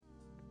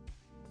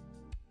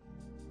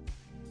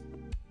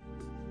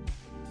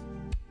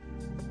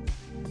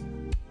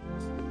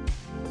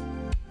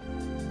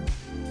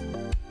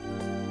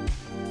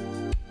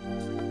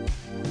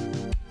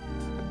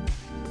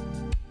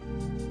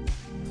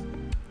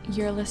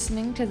You're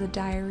listening to the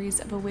Diaries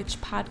of a Witch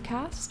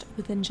podcast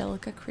with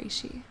Angelica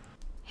Creasy.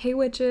 Hey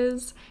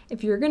witches,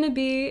 if you're going to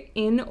be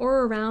in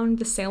or around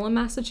the Salem,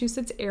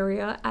 Massachusetts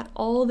area at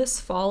all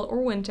this fall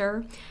or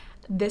winter,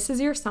 this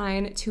is your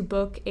sign to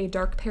book a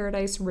Dark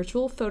Paradise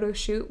ritual photo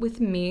shoot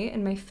with me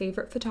and my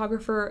favorite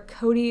photographer,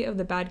 Cody of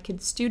the Bad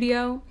Kids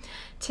Studio.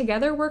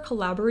 Together, we're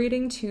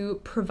collaborating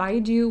to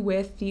provide you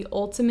with the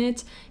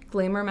ultimate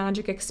glamour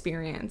magic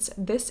experience.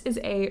 This is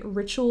a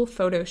ritual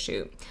photo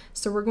shoot.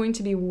 So we're going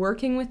to be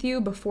working with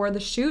you before the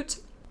shoot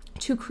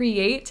to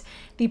create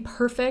the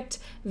perfect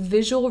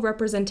visual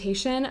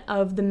representation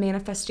of the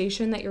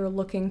manifestation that you're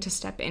looking to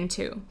step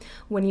into.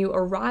 When you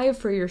arrive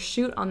for your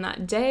shoot on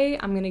that day,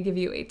 I'm going to give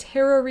you a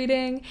tarot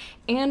reading,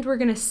 and we're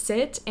going to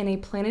sit in a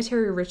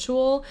planetary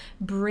ritual,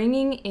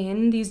 bringing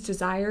in these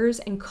desires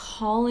and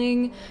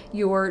calling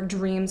your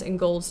dreams and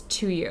goals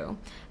to you.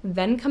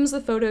 Then comes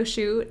the photo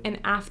shoot, and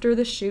after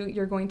the shoot,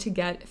 you're going to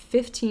get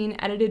 15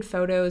 edited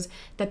photos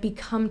that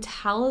become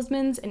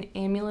talismans and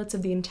amulets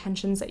of the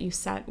intentions that you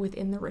set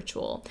within the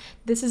ritual.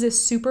 This is a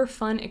super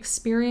fun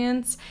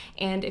experience,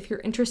 and if you're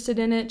interested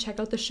in it, check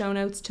out the show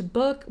notes to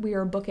book. We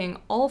are booking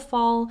all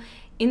fall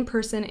in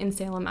person in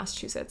Salem,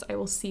 Massachusetts. I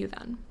will see you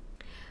then.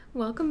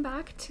 Welcome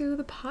back to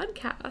the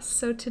podcast.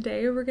 So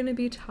today we're going to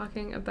be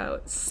talking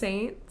about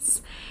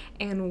saints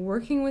and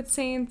working with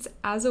saints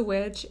as a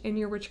witch in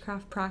your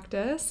witchcraft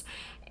practice.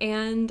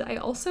 And I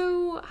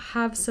also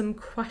have some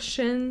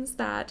questions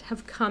that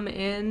have come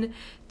in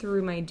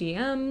through my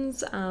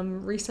DMs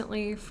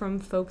recently from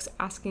folks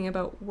asking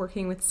about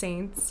working with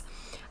saints.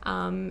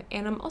 And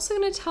I'm also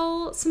going to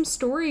tell some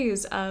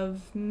stories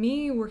of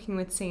me working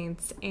with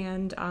saints.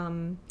 And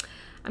I'm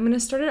going to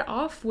start it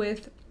off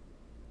with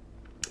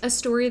a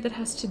story that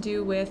has to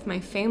do with my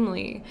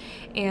family.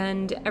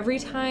 And every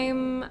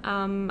time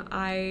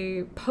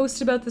I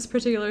post about this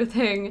particular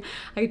thing,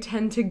 I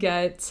tend to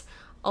get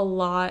a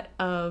lot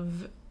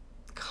of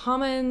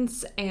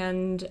comments,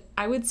 and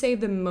I would say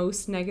the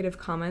most negative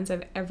comments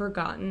I've ever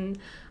gotten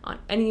on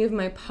any of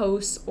my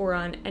posts or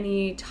on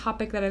any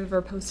topic that I've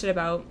ever posted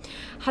about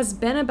has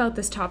been about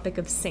this topic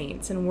of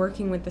saints and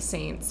working with the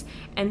saints,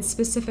 and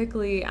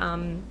specifically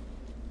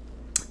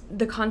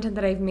the content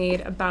that I've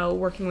made about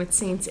working with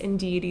saints and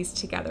deities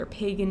together,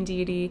 pagan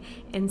deity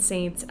and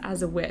saints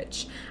as a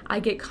witch. I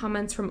get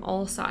comments from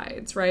all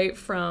sides, right?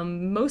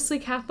 From mostly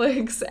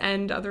Catholics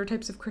and other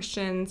types of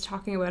Christians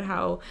talking about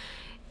how,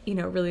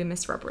 really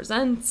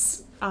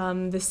misrepresents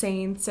the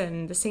saints,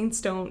 and the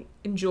saints don't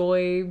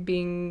enjoy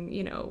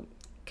being,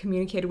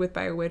 communicated with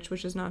by a witch,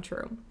 which is not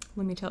true,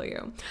 let me tell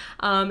you.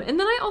 And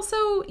then I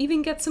also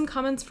even get some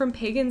comments from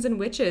pagans and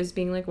witches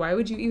being like, why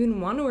would you even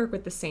want to work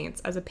with the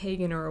saints as a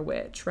pagan or a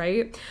witch,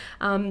 right?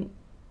 And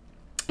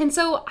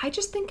so I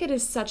just think it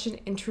is such an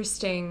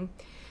interesting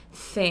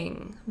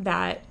thing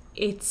that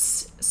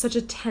it's such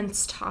a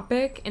tense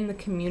topic in the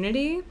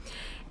community.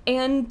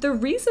 And the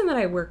reason that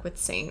I work with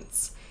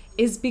saints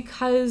is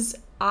because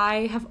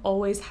I have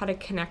always had a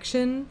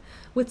connection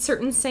with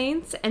certain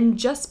saints, and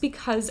just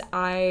because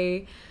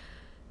I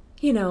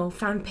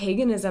found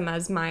paganism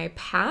as my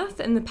path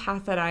and the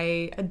path that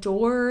I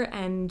adore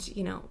and,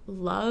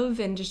 love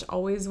and just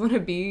always want to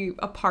be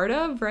a part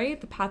of, right?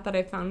 The path that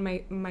I found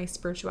my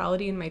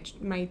spirituality and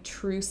my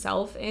true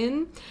self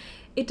in.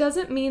 It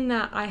doesn't mean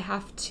that I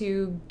have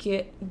to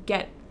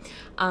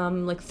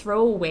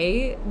throw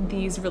away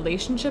these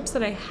relationships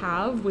that I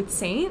have with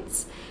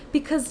saints,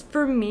 because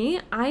for me,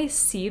 I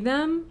see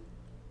them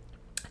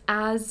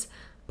as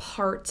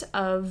part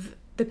of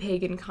the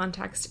pagan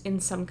context in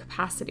some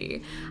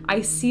capacity.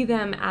 I see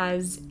them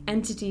as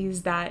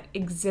entities that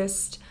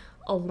exist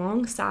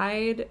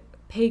alongside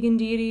pagan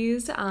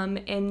deities.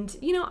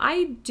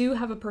 I do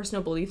have a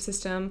personal belief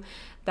system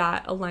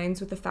that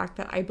aligns with the fact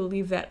that I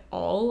believe that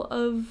all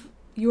of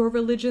your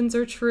religions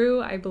are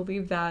true. I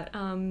believe that,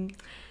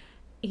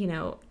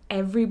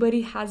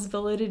 everybody has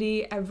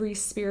validity. Every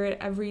spirit,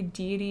 every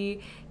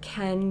deity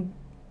can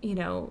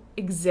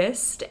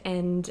exist,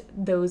 and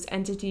those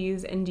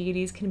entities and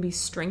deities can be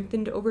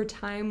strengthened over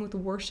time with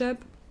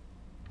worship.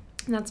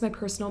 And that's my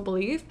personal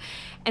belief.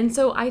 And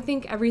so I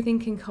think everything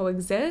can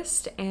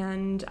coexist.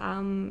 And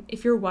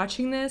if you're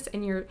watching this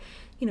and you're,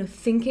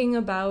 thinking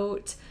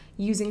about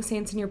using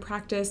saints in your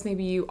practice,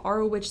 maybe you are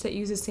a witch that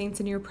uses saints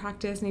in your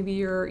practice, maybe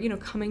you're,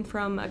 coming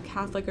from a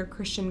Catholic or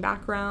Christian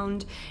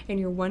background and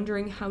you're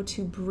wondering how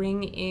to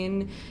bring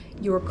in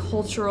your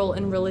cultural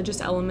and religious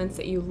elements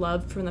that you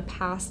loved from the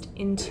past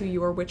into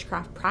your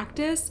witchcraft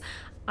practice,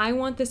 I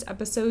want this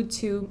episode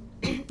to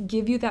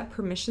give you that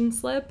permission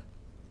slip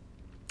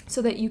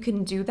so that you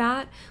can do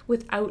that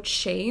without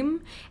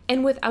shame,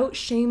 and without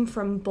shame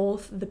from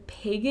both the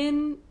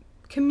pagan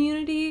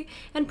community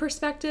and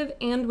perspective,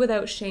 and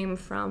without shame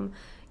from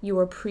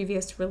your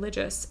previous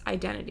religious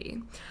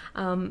identity.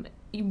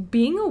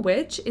 Being a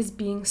witch is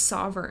being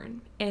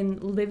sovereign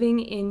and living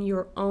in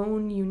your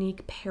own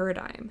unique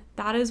paradigm.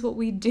 That is what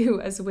we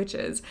do as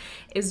witches,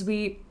 is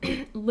we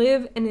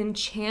live and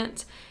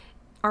enchant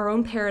our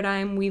own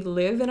paradigm. We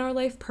live in our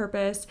life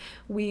purpose.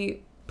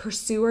 We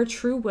pursue our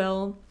true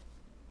will.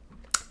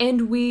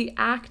 and we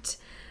act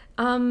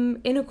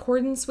in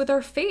accordance with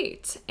our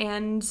fate.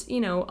 And,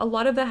 a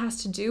lot of that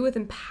has to do with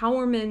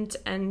empowerment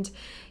and,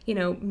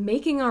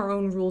 making our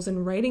own rules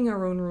and writing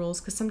our own rules,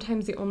 because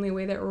sometimes the only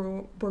way that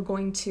we're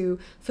going to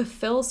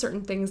fulfill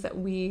certain things that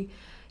we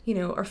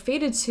are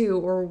fated to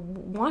or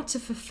want to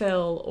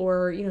fulfill,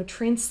 or,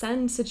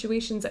 transcend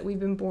situations that we've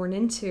been born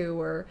into,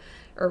 or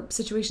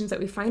situations that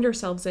we find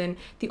ourselves in,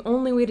 the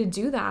only way to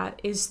do that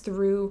is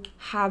through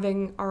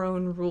having our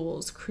own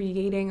rules,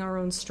 creating our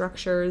own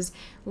structures,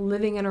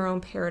 living in our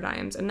own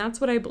paradigms. And that's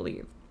what I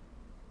believe.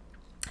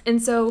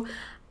 And so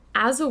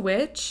as a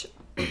witch,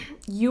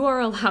 you are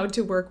allowed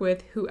to work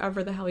with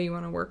whoever the hell you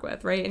want to work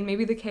with, right? And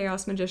maybe the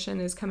chaos magician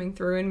is coming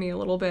through in me a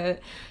little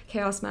bit.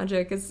 Chaos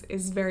magic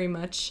is very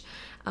much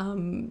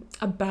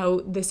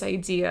about this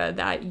idea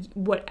that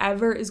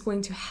whatever is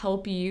going to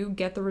help you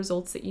get the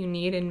results that you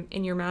need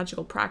in your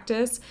magical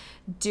practice,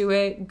 do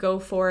it, go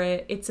for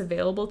it. It's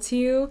available to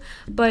you,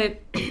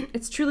 but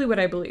it's truly what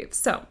I believe.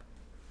 So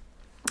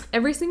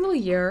every single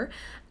year,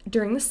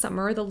 during the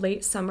summer, the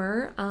late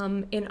summer,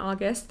 in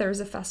August, there's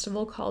a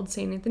festival called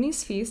St.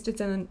 Anthony's Feast.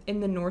 It's in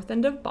the north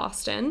end of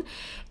Boston.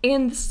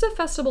 And this is a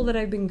festival that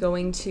I've been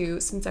going to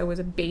since I was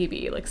a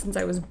baby, like since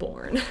I was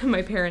born.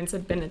 My parents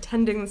have been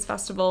attending this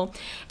festival.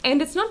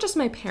 And it's not just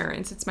my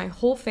parents, it's my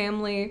whole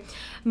family.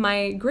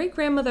 My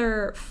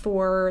great-grandmother,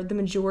 for the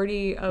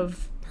majority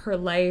of her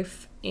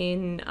life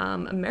in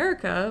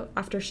America,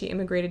 after she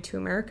immigrated to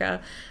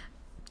America,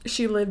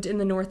 she lived in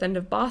the north end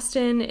of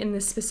Boston in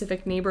this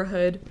specific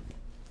neighborhood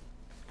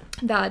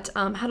that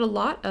had a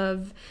lot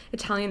of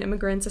Italian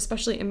immigrants,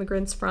 especially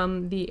immigrants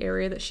from the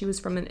area that she was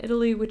from in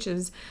Italy, which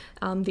is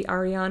the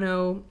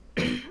Ariano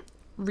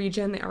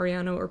region, the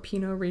Ariano or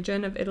Pino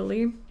region of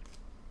Italy.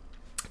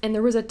 And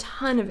there was a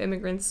ton of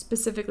immigrants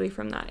specifically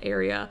from that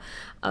area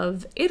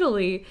of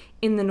Italy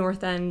in the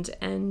North End,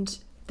 and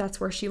that's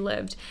where she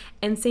lived.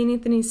 And St.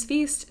 Anthony's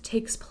Feast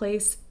takes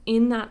place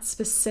in that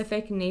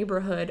specific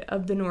neighborhood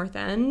of the North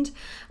End,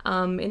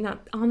 on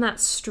that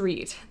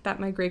street that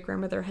my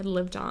great-grandmother had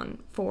lived on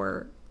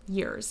for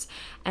years.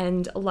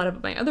 And a lot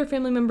of my other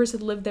family members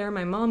had lived there.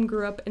 My mom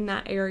grew up in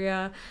that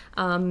area.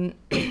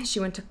 She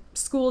went to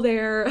school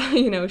there.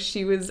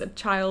 She was a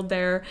child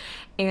there.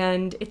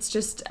 And it's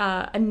just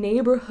a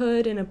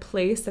neighborhood and a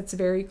place that's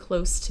very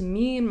close to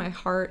me and my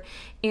heart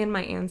and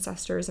my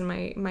ancestors and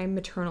my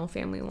maternal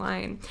family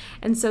line.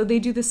 And so they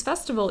do this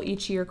festival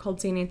each year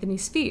called St.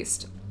 Anthony's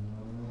Feast.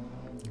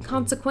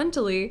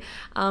 Consequently,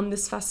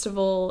 this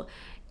festival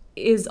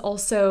is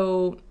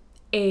also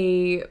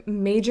a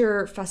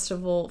major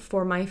festival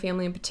for my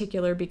family in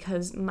particular,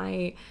 because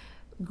my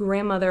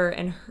grandmother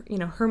and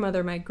her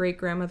mother, my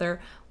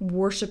great-grandmother,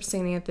 worshiped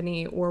St.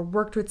 Anthony or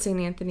worked with St.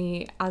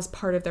 Anthony as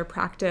part of their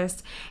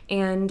practice,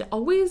 and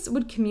always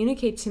would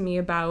communicate to me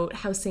about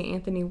how St.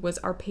 Anthony was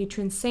our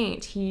patron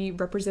saint. He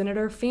represented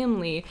our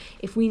family.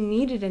 If we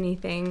needed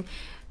anything,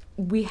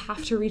 we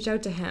have to reach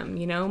out to him.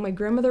 My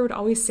grandmother would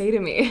always say to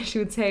me, she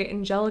would say,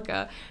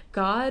 Angelica,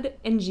 God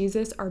and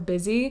Jesus are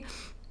busy.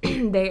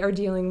 They are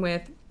dealing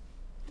with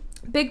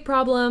big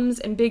problems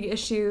and big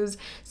issues.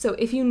 So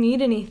if you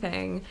need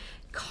anything,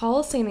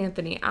 call St.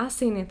 Anthony, ask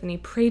St. Anthony,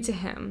 pray to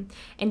him,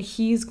 and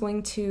he's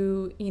going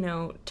to,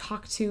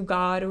 talk to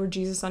God or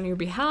Jesus on your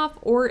behalf.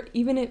 Or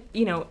even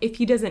if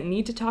he doesn't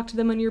need to talk to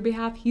them on your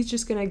behalf, he's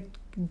just going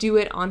to do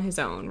it on his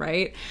own,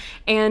 right?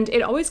 And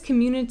it always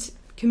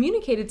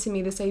communicated to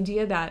me this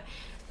idea that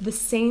the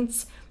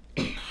saints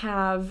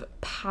have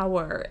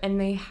power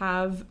and they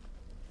have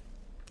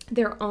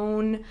their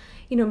own,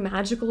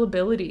 magical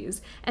abilities.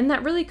 And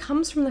that really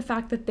comes from the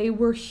fact that they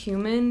were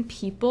human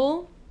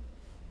people,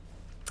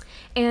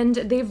 and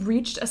they've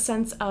reached a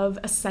sense of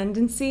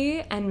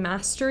ascendancy and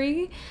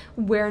mastery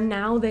where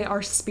now they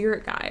are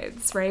spirit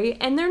guides, right?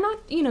 And they're not,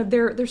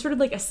 they're sort of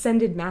like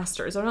ascended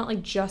masters. They're not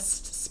like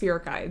just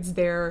spirit guides.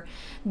 They're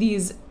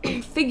these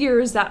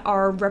figures that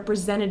are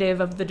representative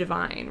of the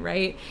divine,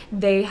 right?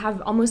 They have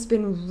almost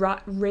been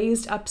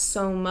raised up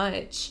so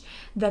much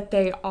that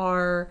they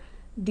are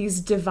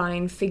these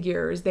divine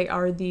figures. They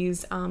are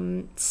these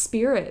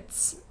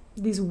spirits,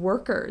 these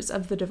workers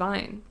of the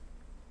divine.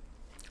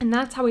 And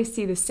that's how I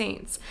see the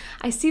saints.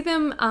 I see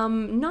them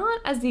not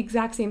as the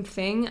exact same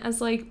thing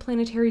as like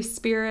planetary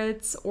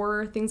spirits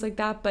or things like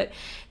that, but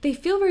they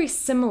feel very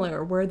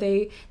similar, where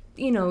they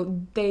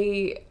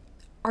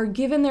are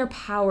given their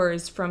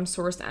powers from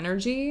source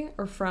energy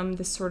or from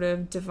this sort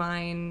of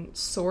divine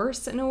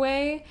source in a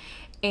way.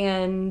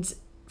 And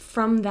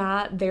from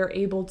that, they're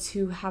able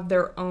to have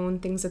their own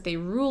things that they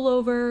rule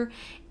over,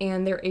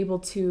 and they're able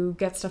to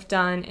get stuff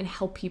done and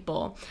help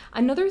people.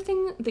 Another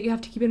thing that you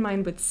have to keep in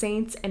mind with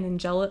saints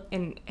and I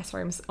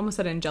almost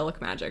said angelic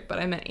magic, but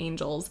I meant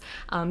angels.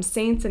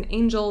 Saints and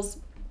angels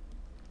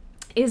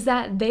is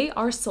that they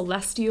are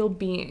celestial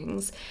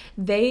beings.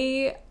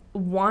 They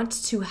want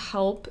to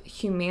help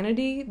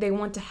humanity. They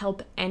want to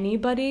help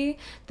anybody.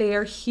 They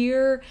are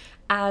here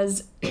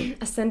as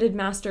ascended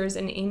masters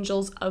and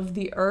angels of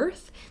the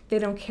earth. They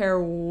don't care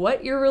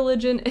what your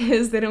religion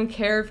is. They don't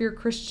care if you're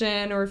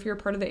Christian or if you're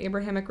part of the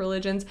Abrahamic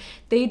religions.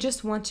 They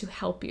just want to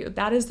help you.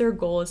 That is their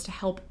goal, is to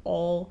help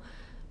all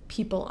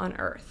people on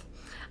earth.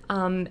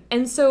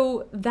 And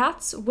so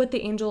that's what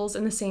the angels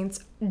and the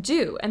saints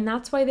do. And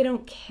that's why they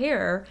don't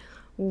care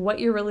what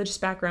your religious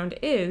background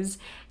is.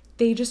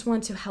 They just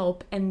want to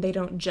help, and they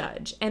don't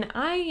judge. And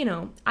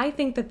I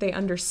think that they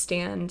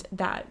understand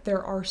that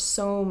there are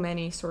so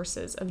many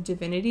sources of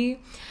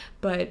divinity,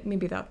 but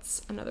maybe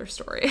that's another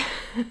story.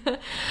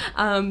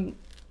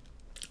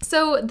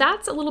 So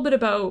that's a little bit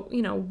about,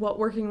 what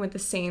working with the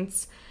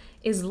saints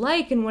is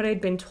like and what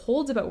I'd been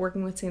told about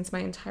working with saints my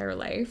entire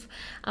life.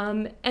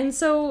 And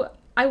so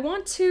I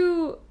want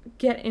to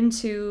get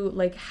into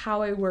like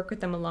how I work with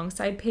them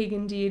alongside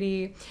pagan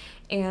deity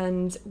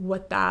and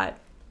what that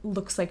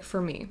looks like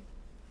for me.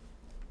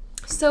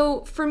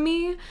 So for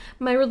me,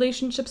 my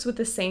relationships with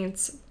the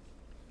saints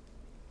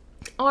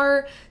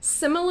are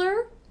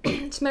similar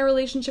to my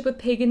relationship with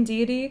pagan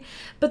deity,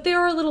 but they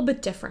are a little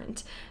bit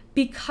different.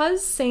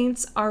 Because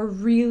saints are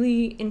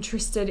really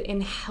interested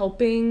in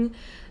helping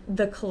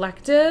the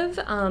collective,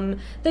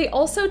 they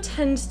also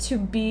tend to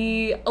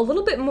be a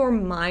little bit more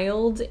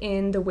mild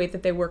in the way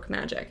that they work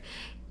magic.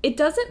 It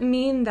doesn't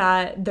mean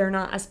that they're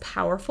not as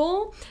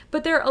powerful,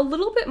 but they're a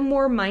little bit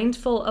more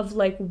mindful of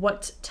like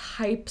what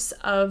types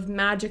of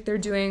magic they're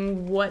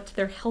doing, what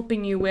they're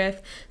helping you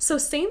with. So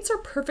saints are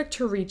perfect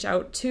to reach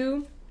out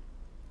to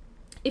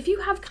if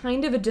you have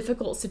kind of a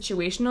difficult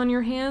situation on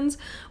your hands,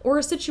 or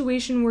a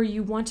situation where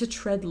you want to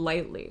tread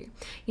lightly.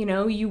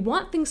 You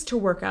want things to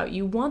work out.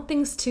 You want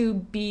things to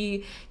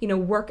be,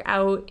 work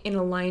out in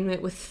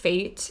alignment with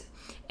fate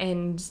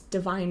and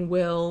divine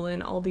will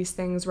and all these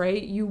things,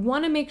 right? You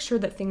want to make sure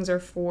that things are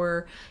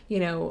for,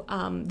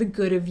 the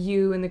good of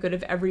you and the good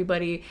of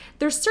everybody.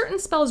 There's certain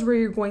spells where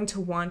you're going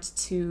to want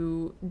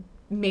to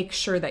make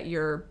sure that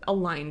you're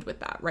aligned with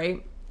that,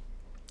 right?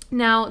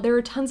 Now, there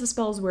are tons of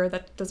spells where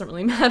that doesn't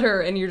really matter,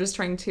 and you're just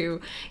trying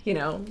to,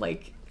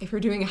 like if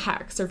you're doing a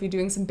hex, or if you're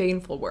doing some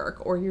baneful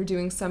work, or you're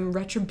doing some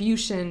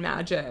retribution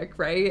magic,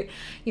 right?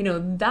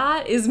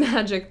 That is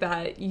magic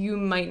that you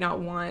might not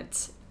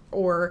want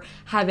or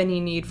have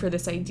any need for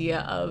this idea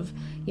of,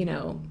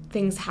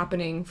 things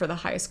happening for the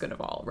highest good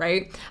of all,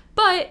 right?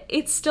 But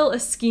it's still a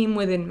scheme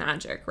within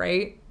magic,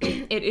 right?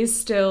 It is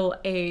still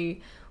a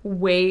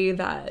way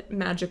that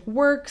magic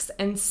works,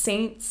 and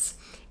saints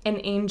and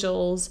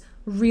angels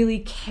really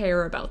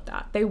care about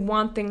that. They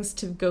want things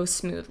to go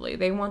smoothly.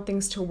 They want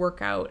things to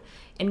work out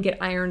and get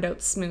ironed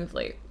out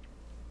smoothly.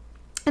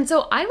 And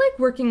so I like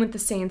working with the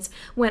saints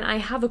when I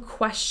have a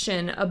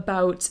question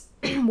about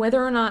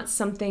whether or not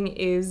something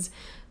is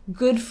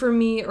good for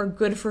me or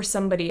good for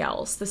somebody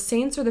else. The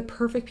saints are the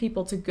perfect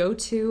people to go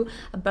to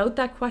about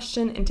that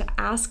question and to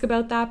ask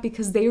about that,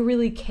 because they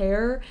really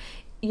care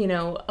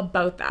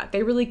about that.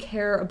 They really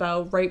care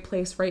about right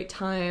place, right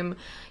time,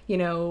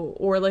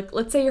 or like,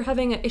 let's say you're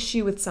having an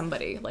issue with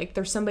somebody, like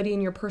there's somebody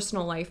in your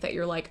personal life that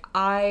you're like,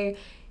 I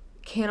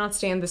cannot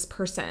stand this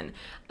person.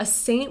 A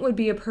saint would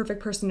be a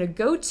perfect person to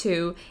go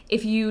to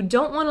if you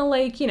don't want to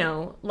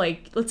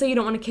let's say you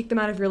don't want to kick them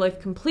out of your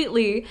life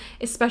completely,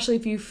 especially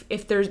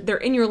if they're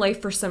in your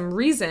life for some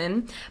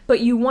reason, but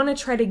you want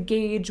to try to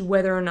gauge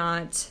whether or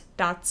not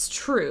that's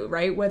true,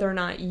 right? Whether or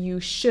not you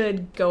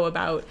should go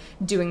about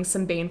doing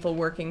some baneful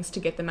workings to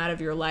get them out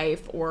of your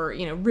life, or,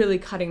 really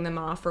cutting them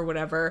off or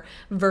whatever,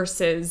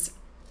 versus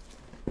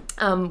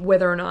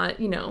whether or not,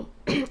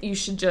 you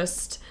should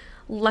just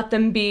let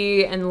them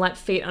be and let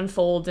fate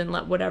unfold and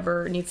let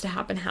whatever needs to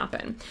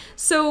happen.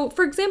 So,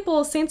 for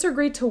example, saints are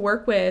great to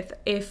work with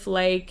if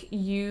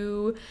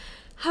you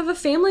have a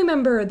family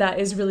member that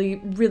is really,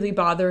 really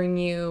bothering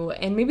you,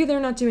 and maybe they're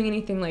not doing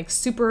anything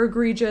super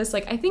egregious.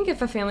 I think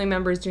if a family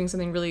member is doing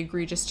something really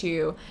egregious to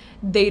you,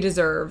 they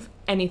deserve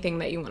anything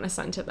that you want to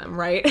send to them,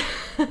 right?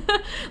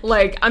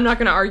 I'm not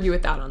going to argue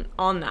with that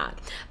on that.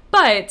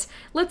 But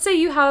let's say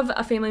you have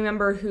a family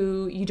member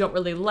who you don't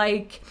really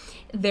like.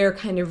 They're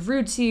kind of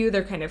rude to you.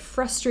 They're kind of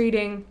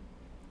frustrating.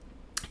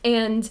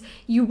 And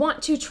you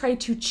want to try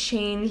to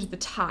change the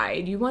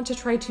tide. You want to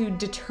try to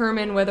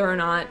determine whether or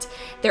not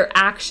their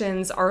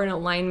actions are in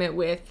alignment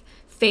with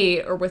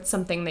fate or with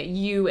something that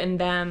you and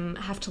them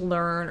have to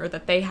learn, or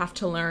that they have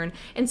to learn.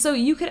 And so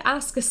you could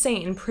ask a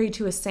saint and pray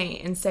to a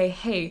saint and say,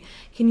 hey,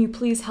 can you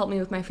please help me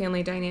with my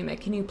family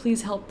dynamic? Can you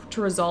please help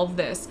to resolve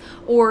this?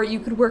 Or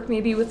you could work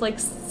maybe with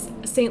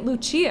Saint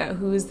Lucia,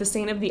 who is the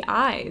saint of the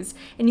eyes.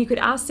 And you could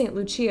ask Saint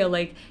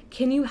Lucia,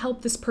 can you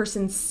help this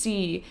person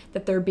see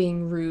that they're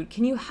being rude?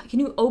 Can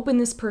you open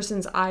this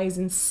person's eyes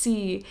and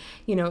see,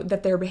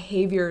 that their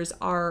behaviors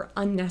are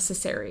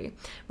unnecessary,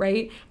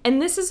 right?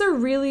 And this is a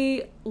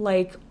really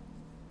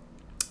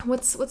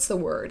what's the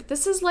word?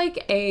 This is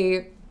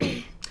a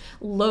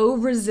low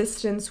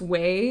resistance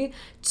way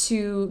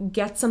to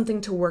get something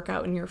to work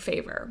out in your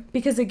favor.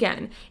 Because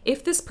again,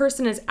 if this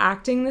person is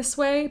acting this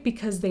way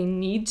because they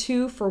need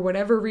to, for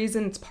whatever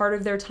reason, it's part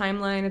of their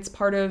timeline, it's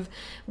part of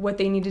what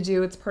they need to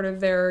do, it's part of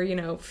their,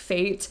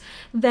 fate,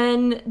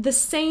 then the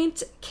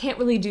saint can't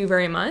really do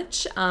very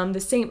much. The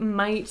saint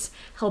might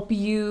help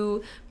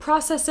you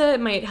process it,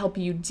 might help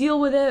you deal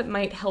with it,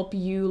 might help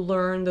you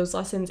learn those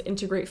lessons,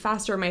 integrate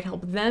faster, might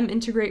help them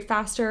integrate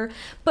faster,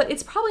 but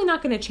it's probably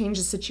not going to change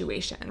the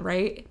situation,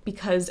 right?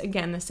 Because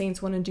again, the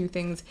saints want to do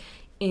things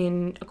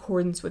in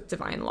accordance with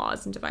divine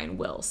laws and divine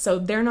will. So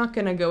they're not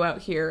going to go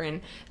out here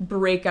and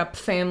break up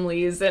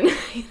families and,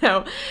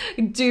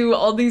 do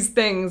all these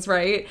things,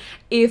 right?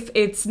 If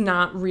it's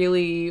not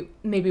really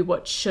maybe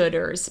what should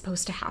or is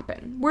supposed to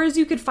happen. Whereas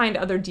you could find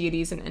other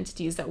deities and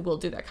entities that will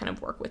do that kind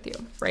of work with you,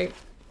 right?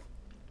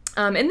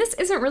 And this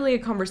isn't really a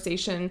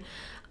conversation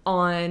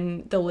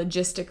on the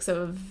logistics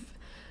of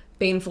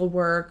baneful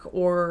work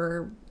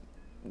or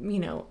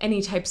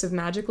any types of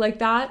magic like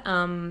that.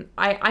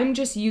 I'm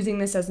just using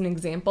this as an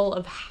example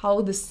of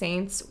how the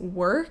saints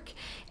work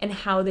and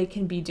how they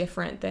can be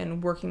different than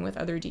working with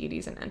other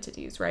deities and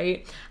entities,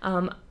 right?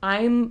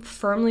 I'm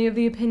firmly of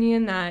the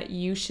opinion that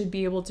you should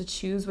be able to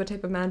choose what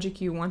type of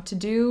magic you want to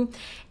do,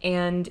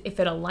 and if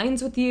it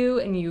aligns with you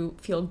and you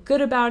feel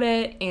good about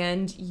it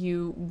and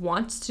you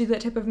want to do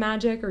that type of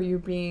magic, or you're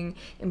being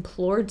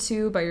implored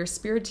to by your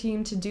spirit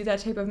team to do that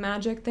type of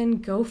magic, then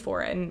go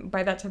for it. And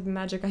by that type of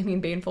magic, I mean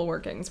baneful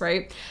workings,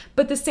 right?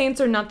 But the saints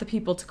are not the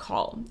people to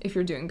call if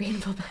you're doing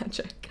baneful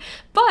magic.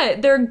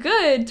 But they're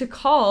good to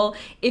call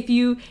if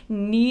you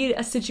need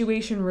a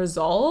situation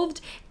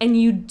resolved and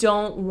you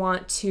don't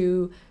want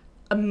to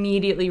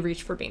immediately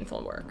reach for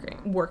baneful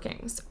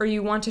workings, or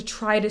you want to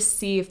try to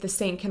see if the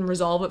saint can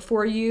resolve it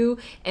for you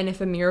and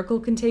if a miracle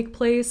can take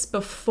place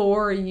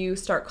before you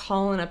start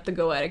calling up the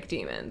goetic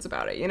demons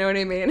about it. You know what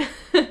I mean?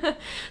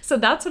 So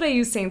that's what I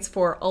use saints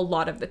for a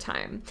lot of the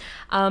time.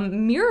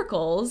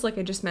 Miracles, like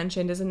I just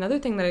mentioned, is another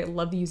thing that I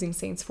love using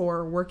saints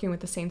for, working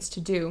with the saints to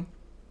do.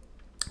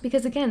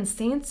 Because again,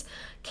 saints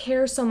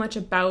care so much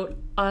about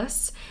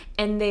us,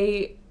 and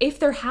if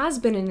there has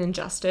been an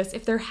injustice,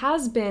 if there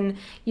has been,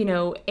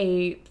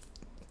 a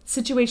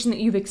situation that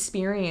you've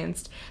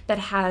experienced that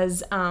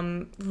has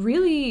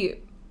really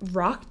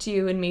rocked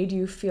you and made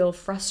you feel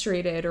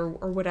frustrated or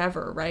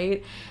whatever,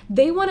 right?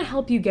 They want to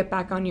help you get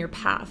back on your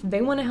path.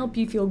 They want to help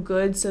you feel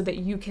good so that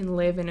you can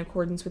live in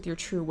accordance with your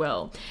true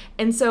will.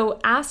 And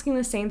so asking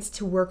the saints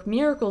to work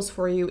miracles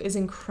for you is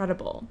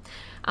incredible.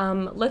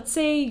 Let's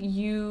say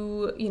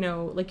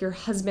like your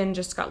husband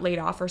just got laid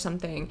off or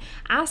something.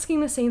 Asking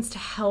the saints to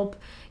help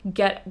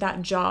get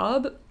that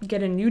job,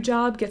 get a new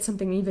job, get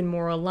something even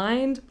more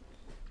aligned,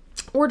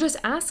 or just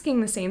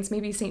asking the saints,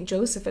 maybe Saint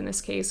Joseph in this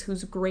case,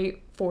 who's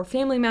great for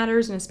family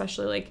matters and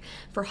especially like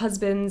for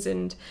husbands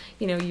and,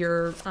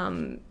 your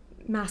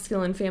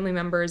masculine family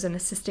members, and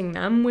assisting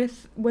them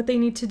with what they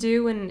need to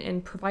do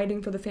and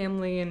providing for the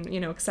family and,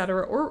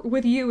 etc., or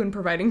with you and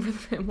providing for the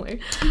family.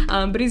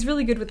 But he's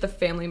really good with the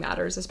family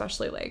matters,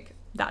 especially like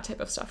that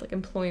type of stuff, like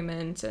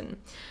employment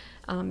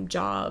and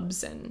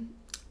jobs and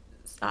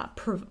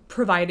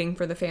providing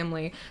for the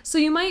family. So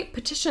you might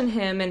petition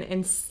him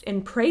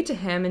and pray to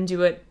him and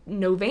do a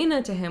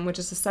novena to him, which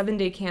is a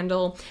 7-day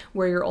candle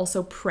where you're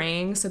also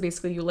praying. So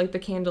basically you light the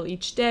candle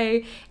each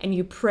day and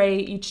you pray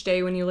each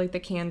day when you light the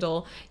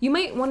candle. You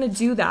might want to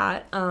do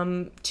that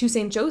to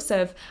Saint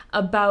Joseph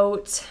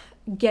about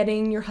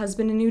getting your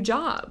husband a new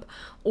job,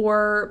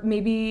 or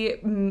maybe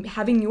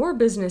having your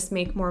business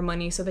make more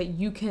money so that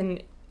you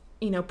can,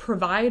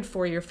 provide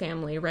for your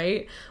family,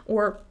 right?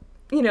 Or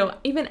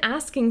even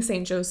asking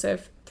Saint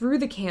Joseph through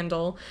the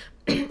candle,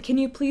 can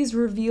you please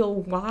reveal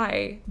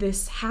why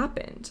this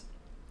happened?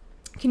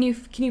 Can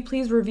you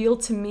please reveal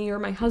to me or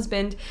my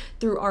husband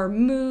through our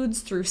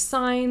moods, through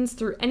signs,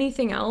 through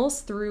anything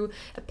else, through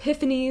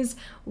epiphanies,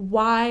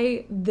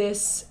 why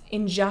this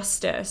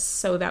injustice,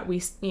 so that we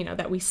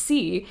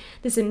see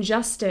this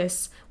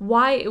injustice,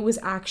 why it was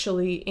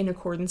actually in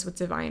accordance with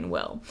divine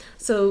will.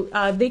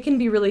 So they can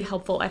be really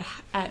helpful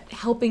at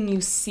helping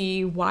you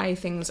see why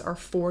things are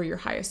for your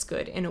highest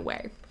good in a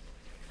way.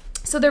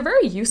 So they're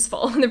very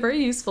useful. They're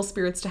very useful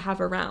spirits to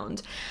have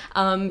around.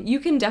 You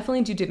can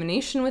definitely do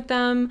divination with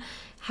them,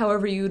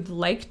 however you'd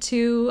like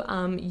to.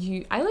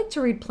 I like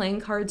to read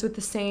playing cards with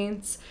the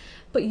saints,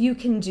 but you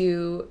can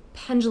do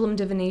pendulum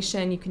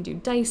divination, you can do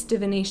dice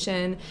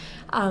divination.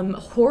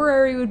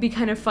 Horary would be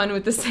kind of fun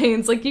with the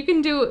saints. Like you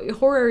can do,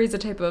 horary is a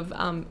type of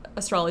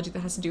astrology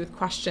that has to do with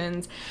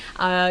questions.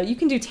 You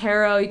can do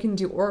tarot, you can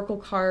do oracle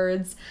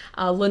cards.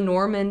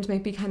 Lenormand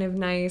might be kind of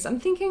nice.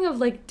 I'm thinking of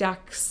like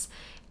decks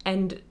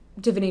and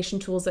divination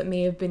tools that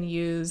may have been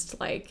used,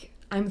 like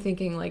I'm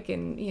thinking like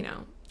in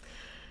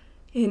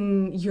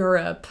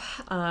Europe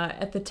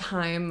at the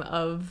time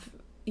of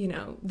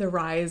the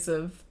rise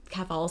of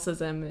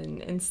Catholicism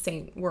and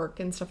saint work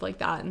and stuff like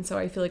that. And so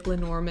I feel like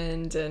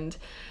Lenormand and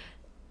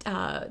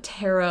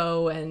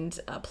tarot and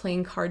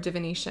playing card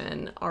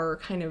divination are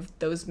kind of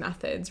those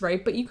methods,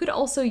 right? But you could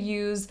also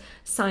use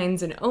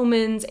signs and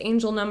omens,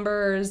 angel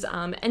numbers,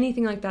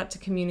 anything like that to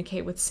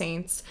communicate with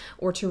saints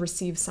or to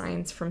receive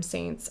signs from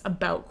saints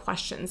about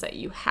questions that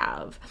you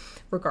have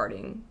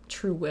regarding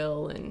true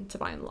will and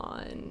divine law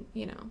and,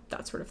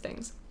 that sort of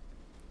things.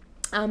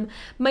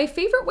 My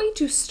favorite way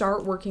to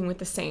start working with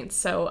the saints,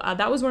 so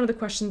that was one of the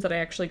questions that I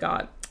actually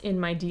got in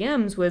my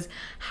DMs, was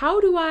how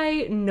do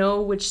I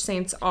know which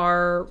saints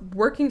are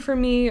working for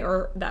me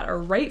or that are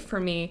right for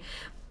me?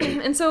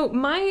 And so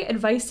my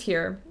advice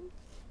here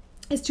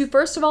is to,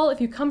 first of all,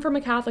 if you come from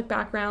a Catholic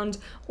background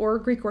or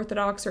Greek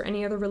Orthodox or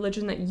any other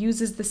religion that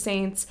uses the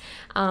saints,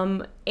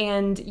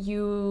 and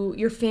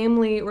your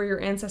family or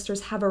your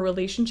ancestors have a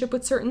relationship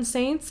with certain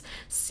saints,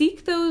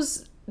 seek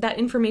that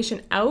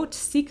information out,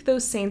 seek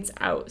those saints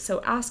out.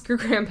 So ask your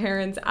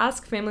grandparents,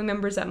 ask family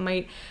members that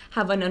might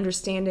have an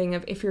understanding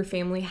of if your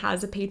family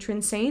has a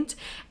patron saint,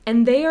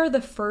 and they are the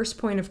first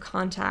point of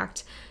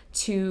contact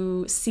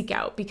to seek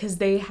out because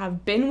they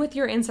have been with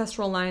your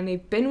ancestral line,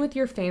 they've been with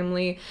your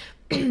family,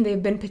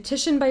 they've been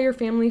petitioned by your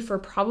family for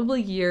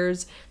probably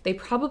years, they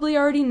probably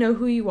already know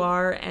who you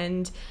are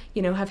and,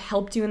 have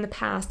helped you in the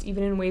past,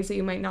 even in ways that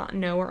you might not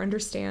know or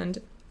understand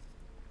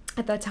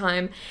at that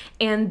time,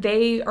 and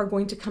they are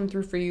going to come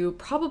through for you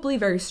probably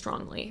very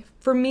strongly.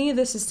 For me,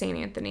 this is Saint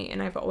Anthony,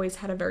 and I've always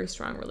had a very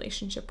strong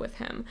relationship with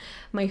him.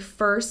 My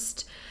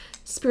first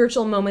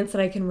spiritual moments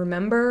that I can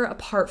remember,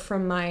 apart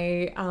from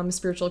my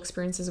spiritual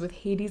experiences with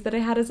Hades that I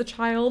had as a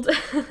child,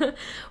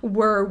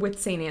 were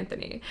with Saint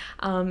Anthony.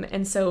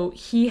 And so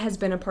he has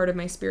been a part of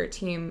my spirit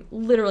team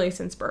literally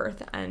since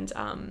birth, and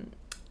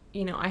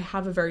I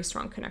have a very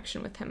strong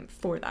connection with him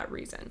for that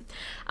reason.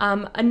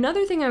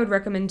 Another thing I would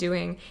recommend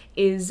doing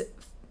is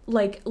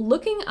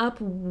looking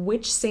up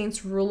which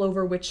saints rule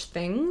over which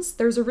things.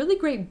 There's a really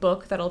great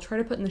book that I'll try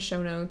to put in the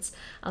show notes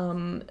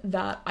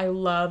that I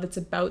love. It's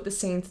about the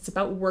saints. It's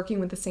about working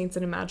with the saints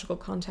in a magical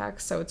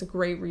context. So it's a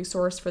great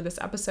resource for this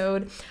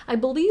episode. I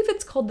believe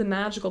it's called The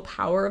Magical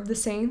Power of the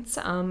Saints,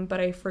 but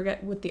I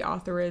forget what the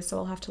author is, so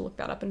I'll have to look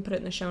that up and put it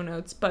in the show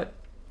notes. But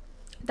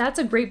that's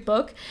a great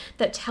book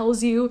that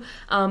tells you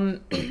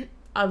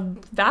a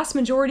vast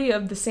majority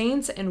of the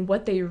saints and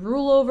what they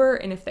rule over,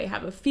 and if they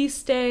have a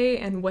feast day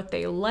and what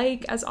they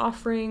like as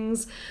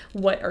offerings,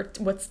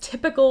 what's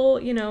typical,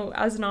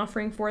 as an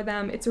offering for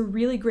them. It's a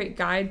really great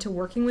guide to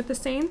working with the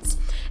saints.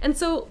 And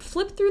so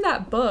flip through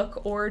that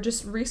book or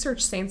just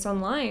research saints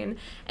online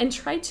and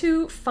try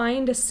to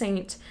find a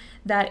saint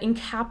that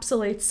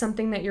encapsulates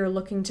something that you're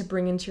looking to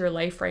bring into your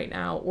life right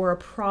now or a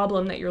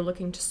problem that you're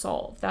looking to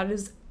solve. That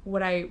is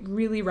what I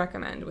really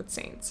recommend with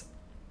saints.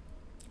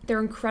 They're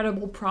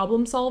incredible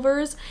problem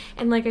solvers,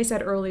 and like I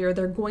said earlier,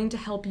 they're going to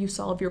help you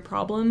solve your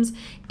problems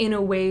in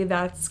a way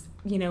that's,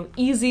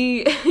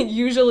 easy,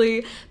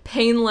 usually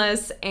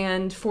painless,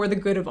 and for the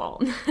good of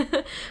all.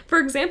 For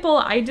example,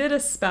 I did a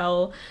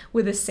spell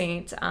with a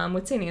saint,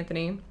 with Saint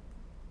Anthony,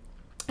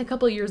 a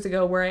couple of years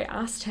ago where I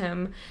asked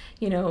him,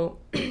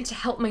 to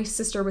help my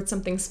sister with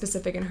something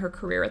specific in her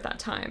career at that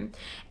time.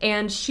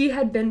 And she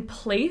had been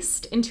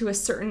placed into a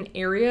certain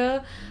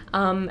area,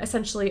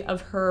 essentially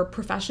of her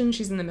profession.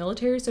 She's in the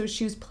military, so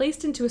she was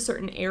placed into a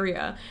certain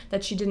area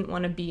that she didn't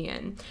want to be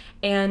in.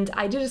 And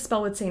I did a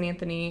spell with Saint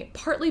Anthony,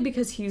 partly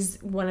because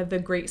he's one of the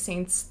great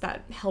saints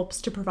that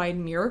helps to provide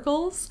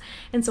miracles.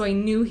 And so I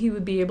knew he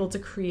would be able to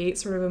create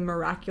sort of a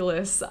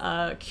miraculous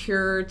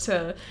cure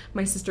to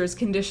my sister's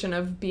condition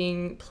of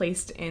being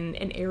placed in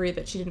an area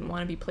that she didn't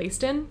want to be placed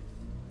in.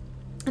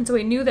 And so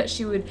I knew that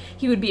he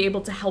would be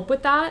able to help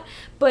with that.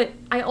 But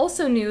I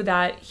also knew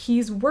that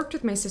he's worked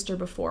with my sister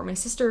before. My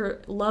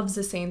sister loves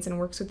the saints and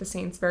works with the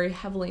saints very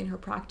heavily in her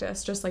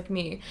practice, just like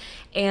me.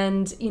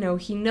 And,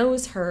 he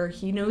knows her,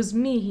 he knows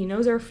me, he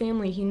knows our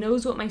family, he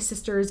knows what my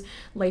sister's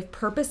life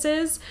purpose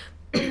is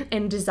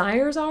and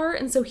desires are.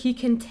 And so he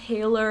can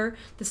tailor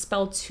the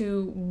spell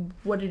to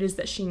what it is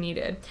that she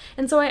needed.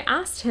 And so I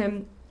asked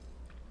him,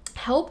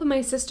 help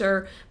my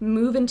sister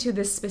move into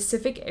this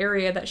specific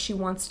area that she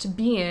wants to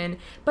be in.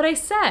 But I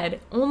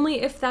said,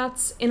 only if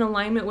that's in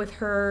alignment with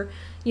her,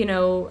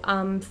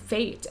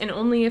 fate, and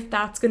only if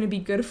that's going to be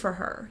good for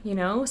her,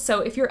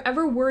 So if you're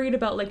ever worried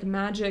about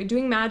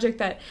doing magic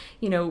that,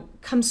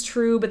 comes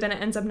true, but then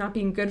it ends up not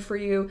being good for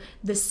you,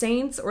 the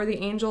saints or the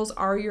angels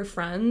are your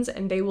friends,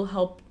 and they will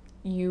help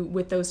you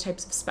with those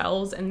types of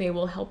spells, and they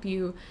will help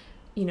you,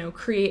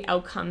 create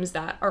outcomes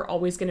that are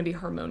always going to be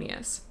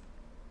harmonious.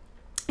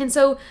 And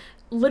so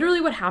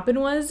literally what happened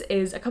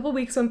is a couple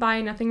weeks went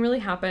by, nothing really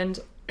happened.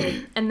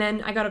 And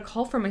then I got a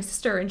call from my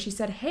sister and she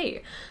said,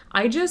 hey,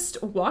 I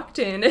just walked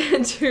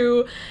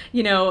into,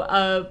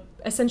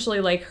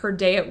 essentially her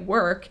day at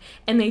work,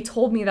 and they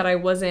told me that I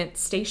wasn't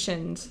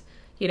stationed,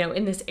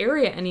 in this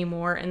area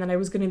anymore, and that I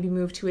was going to be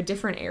moved to a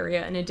different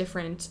area in a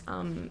different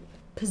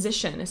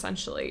position,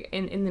 essentially,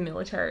 in the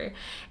military.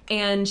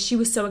 And she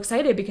was so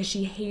excited because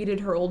she hated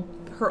her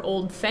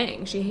old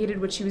thing. She hated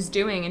what she was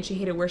doing and she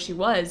hated where she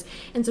was.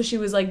 And so she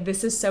was like,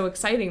 this is so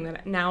exciting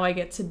that now I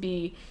get to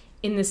be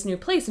in this new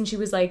place. And she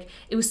was like,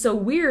 it was so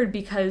weird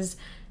because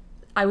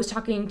I was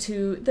talking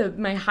to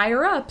my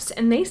higher ups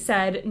and they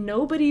said,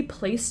 nobody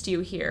placed you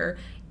here.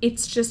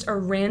 It's just a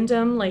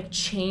random like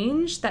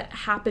change that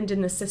happened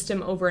in the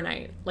system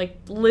overnight. Like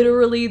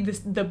literally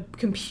the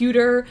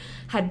computer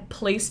had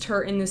placed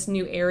her in this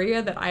new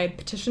area that I had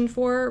petitioned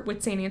for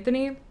with St.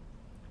 Anthony.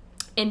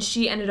 And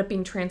she ended up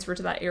being transferred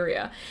to that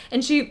area.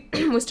 And she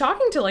was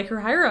talking to like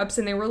her higher ups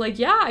and they were like,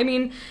 yeah, I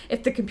mean,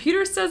 if the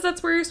computer says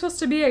that's where you're supposed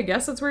to be, I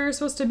guess that's where you're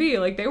supposed to be.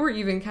 Like they were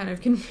even kind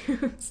of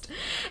confused.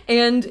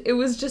 And it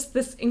was just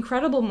this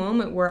incredible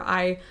moment where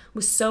I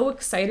was so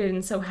excited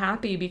and so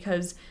happy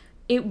because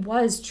it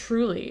was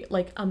truly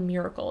like a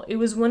miracle. It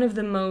was one of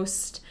the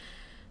most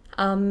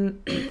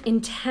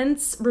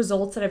intense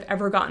results that I've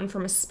ever gotten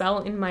from a spell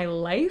in my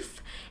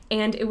life.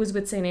 And it was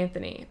with St.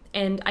 Anthony.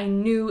 And I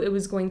knew it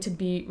was going to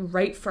be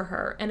right for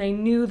her. And I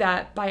knew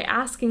that by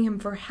asking him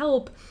for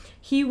help,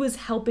 he was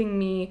helping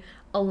me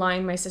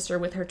align my sister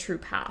with her true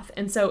path.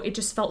 And so it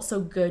just felt so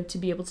good to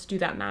be able to do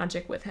that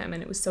magic with him.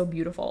 And it was so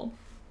beautiful.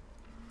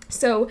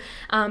 So,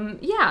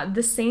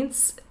 the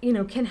saints,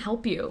 can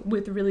help you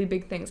with really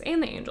big things,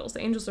 and the angels.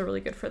 The angels are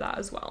really good for that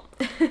as well.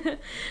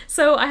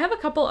 So I have a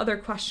couple other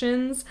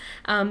questions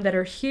that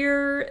are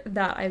here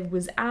that I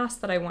was asked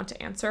that I want to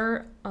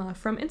answer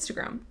from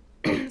Instagram.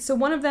 So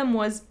one of them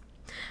was,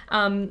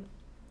 can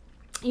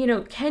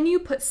you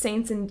put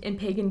saints and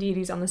pagan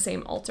deities on the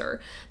same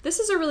altar? This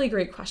is a really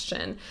great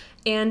question.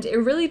 And it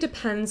really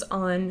depends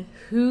on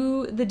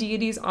who the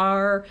deities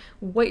are,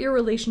 what your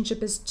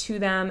relationship is to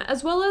them,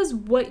 as well as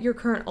what your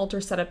current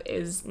altar setup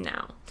is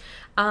now.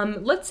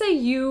 Let's say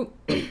you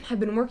have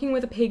been working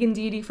with a pagan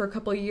deity for a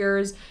couple of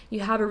years,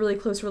 you have a really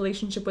close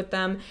relationship with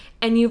them,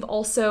 and you've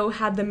also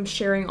had them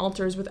sharing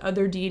altars with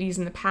other deities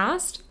in the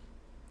past.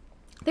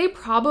 They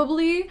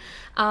probably,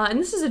 and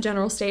this is a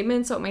general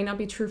statement, so it might not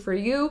be true for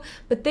you,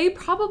 but they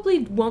probably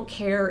won't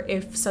care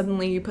if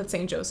suddenly you put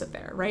St. Joseph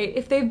there, right?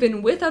 If they've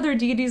been with other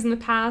deities in the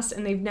past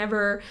and they've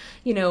never,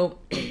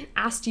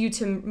 asked you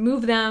to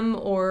move them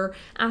or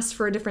asked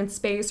for a different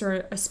space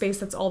or a space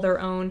that's all their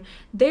own,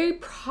 they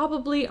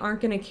probably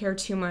aren't going to care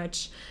too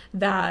much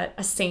that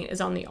a saint is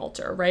on the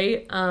altar,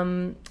 right?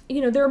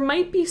 There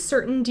might be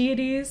certain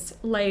deities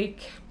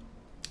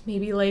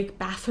maybe like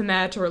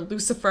Baphomet or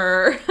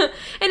Lucifer.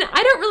 And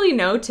I don't really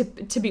know,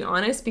 to be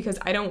honest, because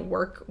I don't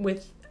work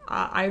with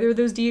either of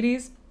those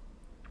deities.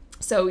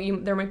 So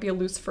there might be a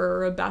Lucifer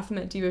or a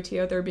Baphomet devotee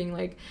out there being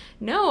like,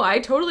 no, I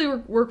totally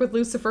work with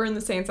Lucifer and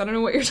the saints. I don't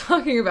know what you're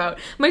talking about.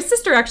 My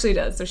sister actually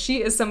does. So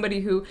she is somebody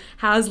who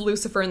has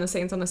Lucifer and the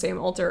saints on the same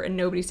altar and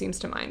nobody seems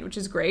to mind, which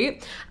is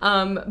great.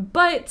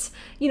 But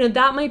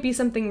that might be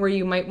something where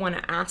you might want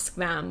to ask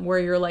them, where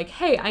you're like,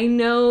 hey, I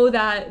know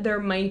that there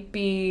might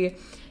be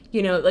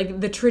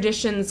the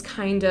traditions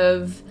kind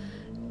of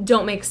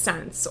don't make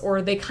sense,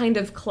 or they kind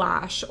of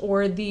clash,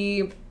 or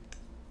you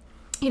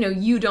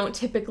don't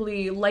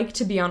typically like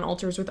to be on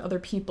altars with other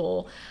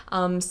people,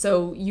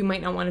 so you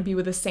might not want to be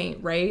with a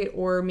saint, right?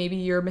 Or maybe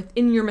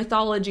in your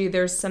mythology,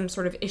 there's some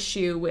sort of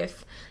issue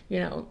with,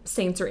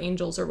 saints or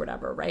angels or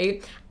whatever,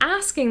 right?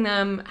 Asking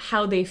them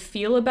how they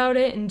feel about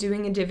it and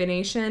doing a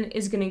divination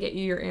is going to get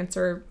you your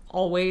answer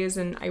always,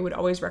 and I would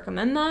always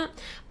recommend that.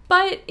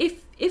 But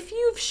if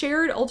you've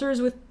shared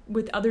altars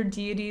with other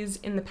deities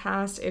in the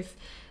past, if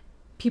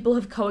people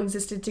have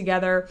coexisted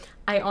together,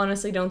 I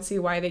honestly don't see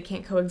why they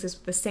can't coexist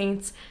with the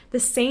saints. The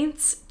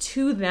saints,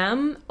 to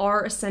them,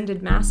 are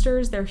ascended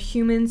masters. They're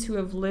humans who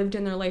have lived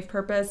in their life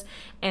purpose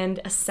and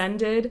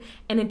ascended,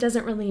 and it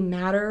doesn't really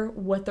matter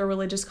what the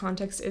religious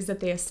context is that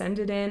they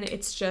ascended in.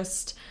 It's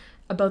just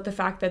about the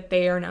fact that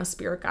they are now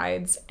spirit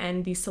guides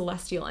and these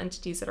celestial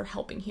entities that are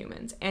helping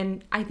humans.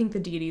 And I think the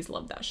deities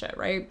love that shit,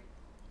 right?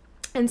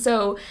 And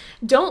so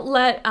don't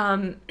let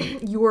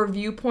your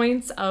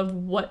viewpoints of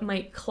what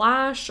might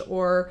clash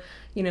or,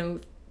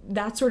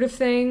 that sort of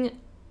thing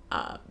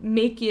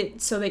make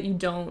it so that you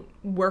don't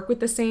work with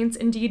the saints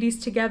and deities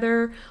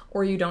together,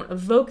 or you don't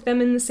evoke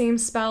them in the same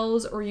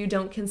spells, or you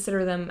don't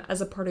consider them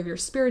as a part of your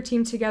spirit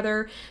team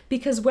together,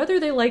 because whether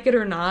they like it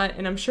or not,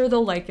 and I'm sure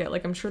they'll like it,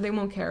 I'm sure they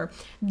won't care,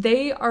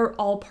 they are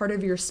all part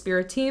of your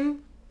spirit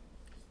team.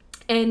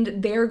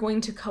 And they're going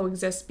to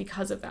coexist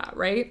because of that,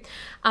 right?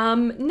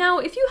 Now,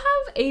 if you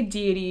have a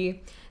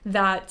deity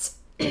that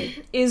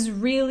is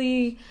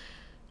really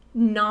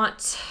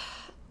not,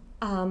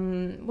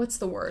 what's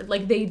the word?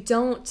 They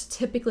don't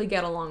typically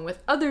get along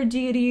with other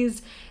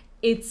deities.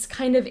 It's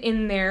kind of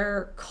in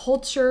their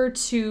culture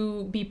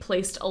to be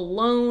placed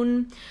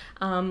alone.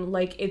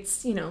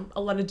 It's,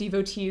 a lot of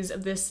devotees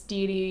of this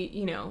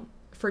deity,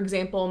 for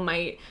example,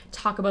 might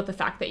talk about the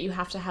fact that you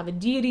have to have a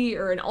deity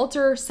or an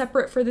altar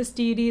separate for this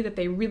deity, that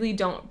they really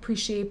don't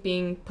appreciate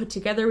being put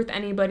together with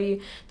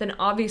anybody, then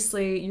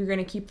obviously you're going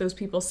to keep those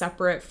people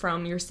separate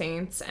from your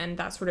saints and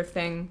that sort of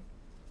thing.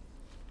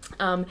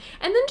 And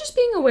then just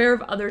being aware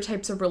of other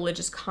types of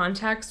religious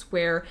contexts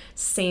where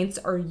saints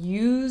are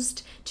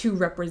used to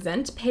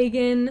represent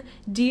pagan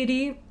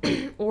deity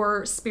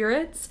or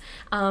spirits.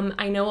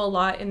 I know a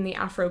lot in the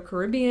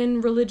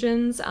Afro-Caribbean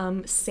religions,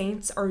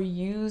 saints are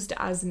used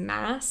as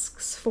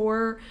masks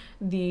for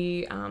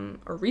the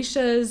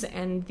Orishas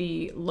and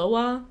the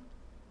Loa.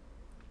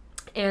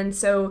 And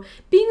so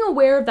being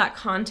aware of that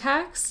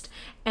context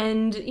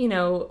and,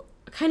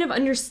 kind of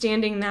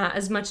understanding that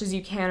as much as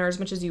you can or as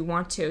much as you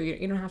want to.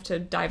 You don't have to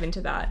dive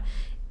into that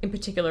in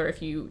particular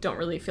if you don't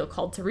really feel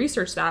called to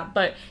research that,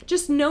 but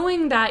just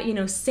knowing that,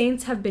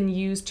 saints have been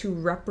used to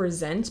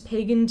represent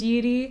pagan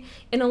deity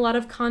in a lot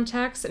of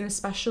contexts, and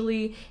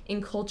especially in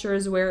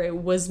cultures where it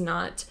was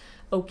not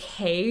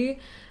okay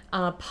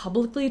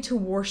publicly to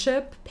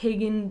worship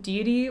pagan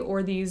deity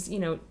or these,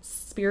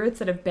 spirits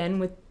that have been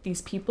with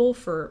these people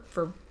for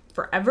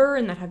forever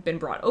and that have been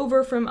brought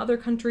over from other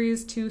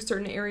countries to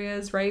certain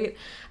areas, right?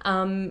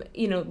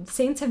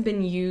 Saints have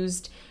been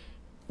used,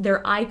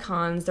 their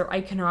icons, their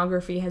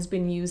iconography has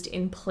been used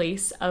in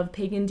place of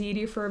pagan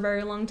deity for a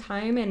very long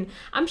time. And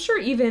I'm sure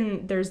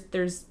even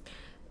there's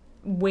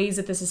ways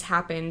that this has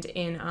happened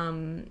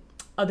in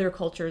other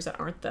cultures that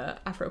aren't the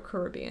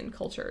Afro-Caribbean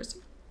cultures.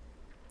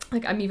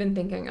 Like I'm even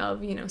thinking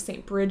of,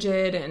 Saint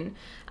Bridget and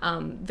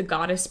the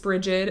goddess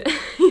Bridget,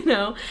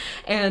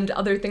 and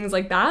other things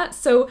like that.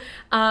 So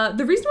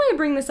the reason why I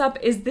bring this up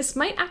is this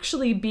might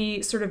actually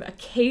be sort of a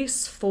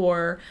case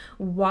for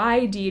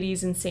why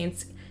deities and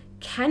saints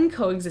can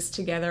coexist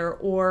together,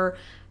 or,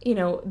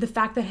 the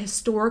fact that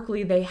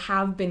historically they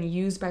have been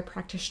used by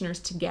practitioners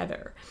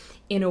together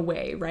in a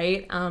way,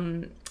 right?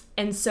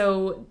 And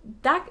so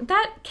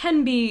that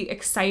can be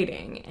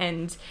exciting.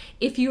 And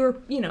if you're,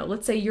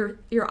 let's say you're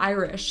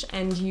Irish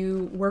and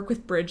you work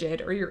with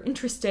Bridget, or you're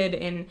interested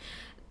in,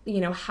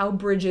 how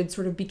Bridget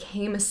sort of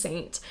became a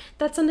saint,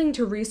 that's something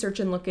to research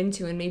and look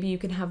into. And maybe you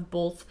can have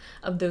both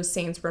of those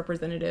saints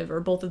representative, or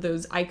both of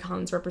those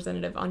icons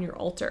representative on your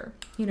altar.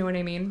 You know what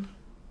I mean?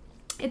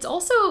 It's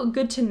also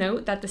good to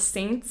note that the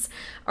saints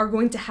are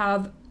going to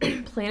have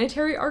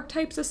planetary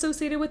archetypes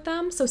associated with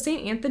them. So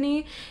Saint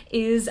Anthony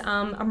is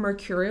a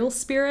mercurial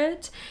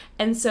spirit,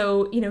 and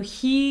so,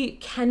 he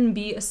can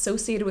be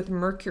associated with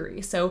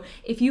Mercury. So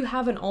if you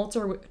have an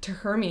altar to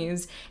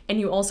Hermes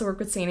and you also work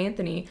with Saint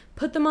Anthony,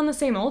 put them on the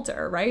same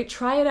altar, right?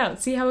 Try it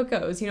out, see how it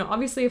goes.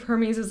 Obviously if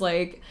Hermes is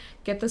like,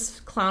 get this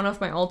clown off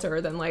my altar,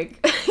 then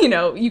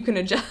you can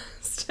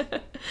adjust.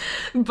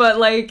 But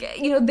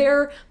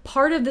they're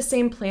part of the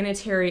same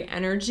planetary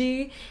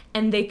energy,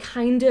 and they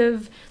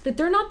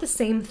they're not the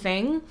same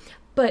thing,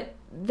 but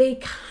they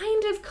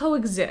kind of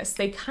coexist.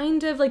 They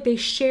kind of they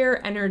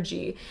share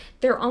energy.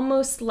 They're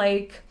almost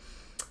like,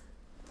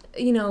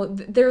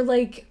 they're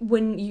like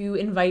when you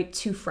invite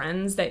two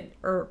friends that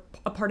are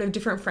a part of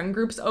different friend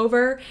groups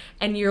over,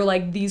 and you're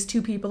like, these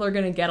two people are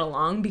going to get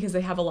along because they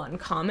have a lot in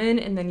common,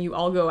 and then you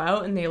all go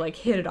out and they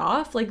hit it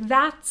off.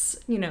 That's,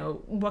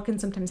 what can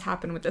sometimes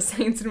happen with the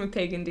saints and with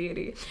pagan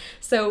deity.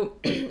 So,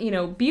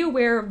 be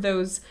aware of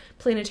those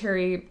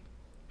planetary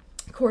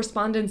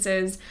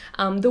correspondences.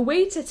 The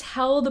way to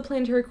tell the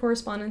planetary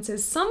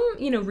correspondences, some,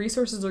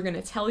 resources are going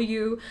to tell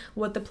you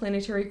what the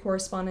planetary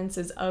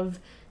correspondences of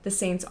the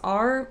saints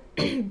are,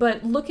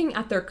 but looking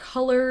at their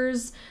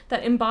colors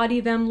that embody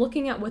them,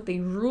 looking at what they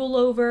rule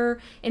over,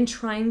 and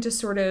trying to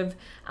sort of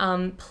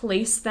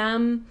place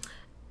them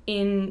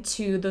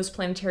into those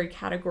planetary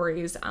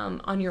categories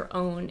on your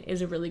own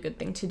is a really good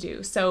thing to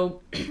do.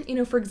 So,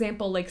 for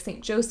example, like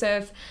Saint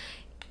Joseph,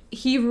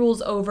 he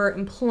rules over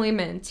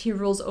employment, he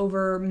rules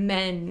over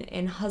men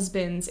and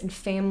husbands and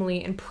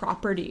family and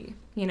property,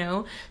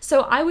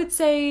 So I would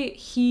say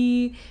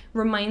he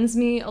reminds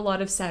me a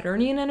lot of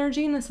Saturnian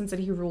energy in the sense that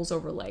he rules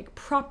over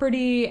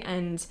property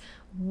and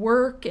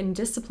work and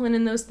discipline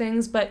and those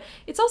things, but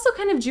it's also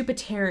kind of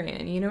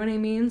Jupiterian, you know what I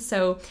mean?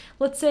 So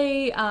let's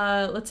say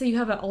you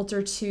have an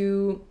altar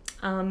to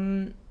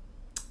a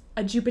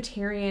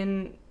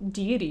Jupiterian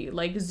deity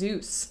like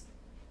Zeus.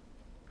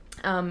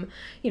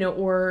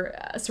 Or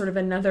sort of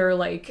another,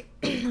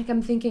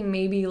 I'm thinking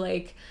maybe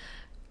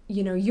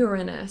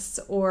Uranus,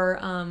 or,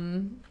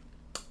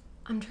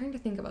 I'm trying to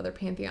think of other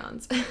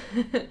pantheons,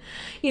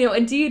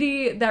 a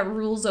deity that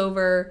rules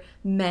over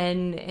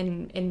men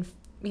and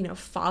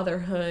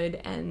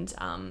fatherhood and,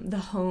 the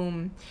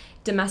home,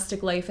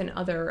 domestic life, and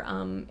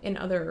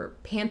other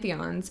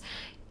pantheons.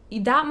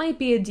 That might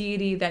be a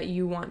deity that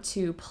you want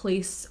to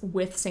place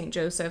with Saint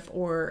Joseph,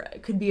 or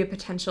could be a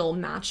potential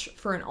match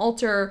for an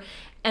altar.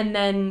 And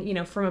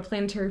then, from a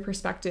planetary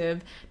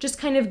perspective, just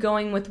kind of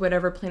going with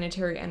whatever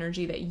planetary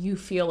energy that you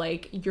feel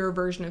like your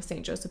version of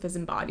Saint Joseph is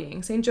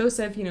embodying. Saint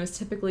Joseph, is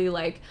typically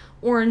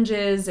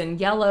oranges and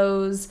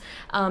yellows.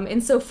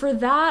 And so for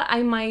that,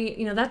 I might,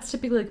 that's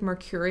typically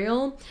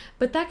mercurial,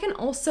 but that can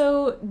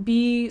also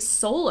be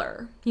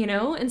solar,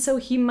 and so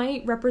he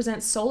might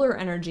represent solar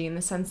energy in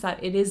the sense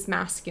that it is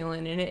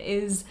masculine, and it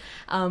is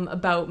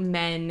about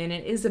men, and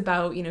it is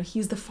about,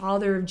 he's the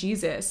father of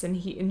Jesus, and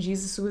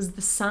Jesus was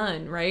the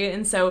son, right?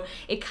 And so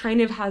it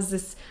kind of has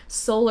this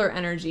solar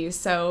energy.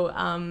 So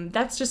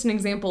that's just an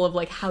example of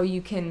like how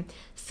you can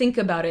think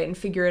about it and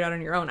figure it out on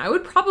your own. I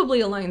would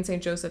probably align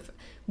St. Joseph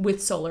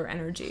with solar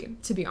energy,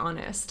 to be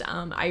honest.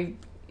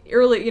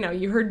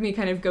 You heard me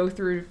kind of go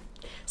through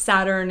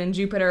Saturn and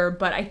Jupiter,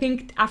 but I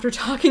think after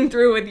talking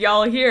through with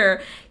y'all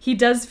here, he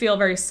does feel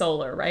very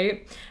solar,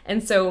 right?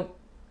 And so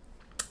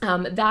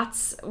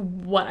that's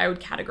what I would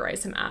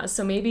categorize him as.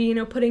 So maybe,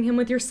 putting him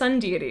with your sun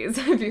deities,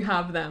 if you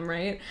have them,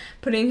 right?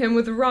 Putting him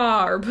with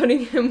Ra, or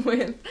putting him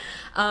with,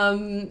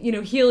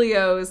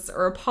 Helios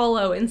or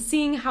Apollo, and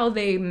seeing how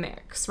they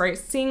mix, right?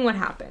 Seeing what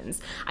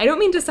happens. I don't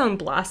mean to sound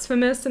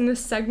blasphemous in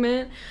this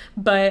segment,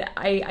 but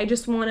I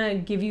just want to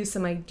give you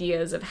some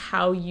ideas of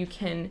how you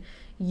can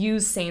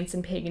use saints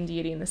and pagan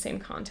deity in the same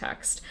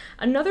context.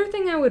 Another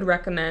thing I would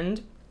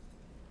recommend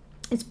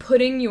is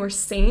putting your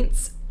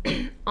saints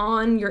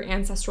on your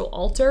ancestral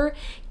altar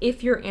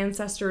if your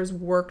ancestors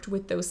worked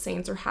with those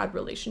saints or had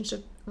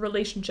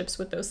relationships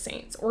with those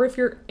saints, or if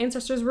your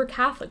ancestors were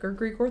Catholic or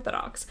Greek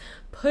Orthodox.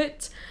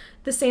 Put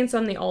the saints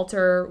on the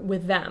altar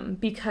with them,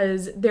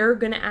 because they're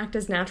going to act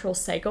as natural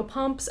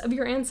psychopomps of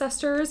your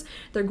ancestors.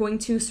 They're going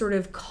to sort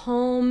of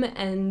calm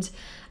and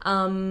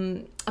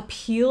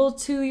appeal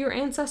to your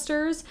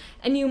ancestors,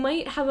 and you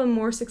might have a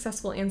more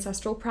successful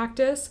ancestral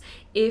practice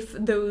if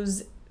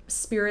those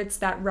spirits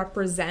that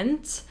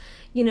represent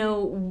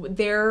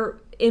their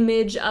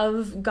image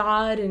of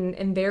God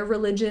and their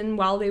religion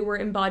while they were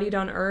embodied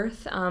on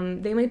earth,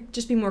 they might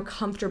just be more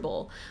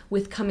comfortable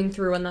with coming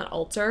through on that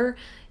altar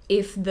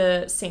if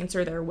the saints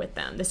are there with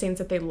them, the saints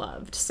that they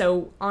loved.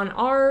 So on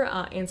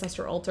our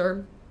ancestor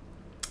altar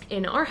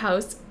in our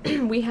house,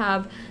 we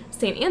have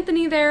St.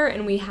 Anthony there,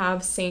 and we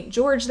have St.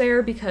 George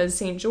there, because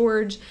St.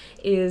 George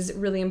is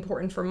really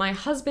important for my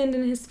husband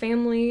and his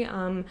family.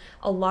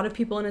 A lot of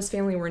people in his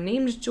family were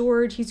named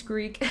George. He's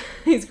Greek.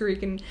 He's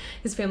Greek, and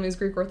his family is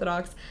Greek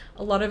Orthodox.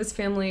 A lot of his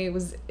family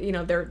was,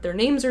 their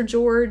names are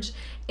George,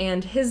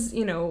 and his,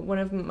 one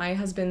of my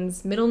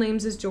husband's middle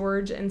names is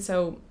George, and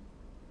so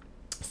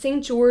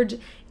St. George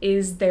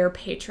is their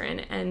patron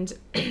and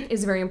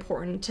is very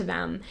important to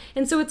them.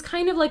 And so it's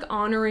kind of like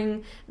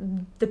honoring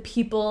the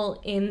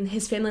people in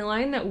his family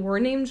line that were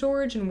named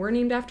George and were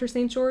named after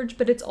St. George,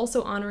 but it's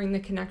also honoring the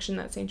connection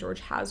that St.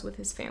 George has with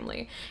his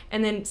family.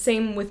 And then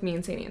same with me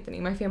and St. Anthony.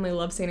 My family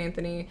loves St.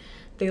 Anthony.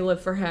 They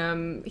live for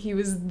him. He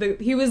was the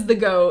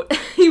goat.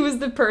 He was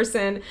the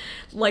person,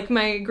 like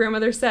my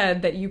grandmother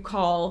said, that you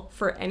call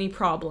for any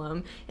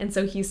problem. And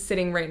so he's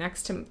sitting right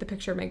next to the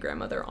picture of my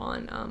grandmother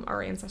on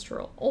our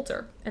ancestral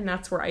altar. And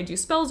that's where I do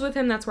spells with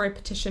him. That's where I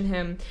petition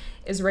him,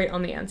 is right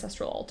on the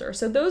ancestral altar.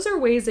 So those are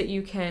ways that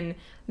you can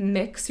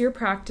mix your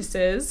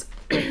practices,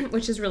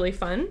 which is really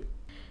fun.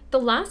 The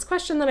last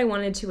question that I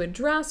wanted to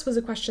address was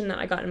a question that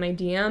I got in my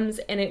DMs,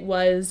 and it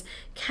was,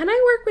 can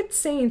I work with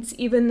saints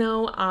even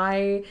though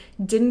I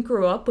didn't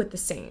grow up with the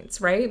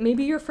saints, right?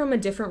 Maybe you're from a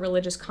different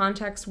religious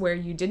context where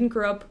you didn't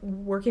grow up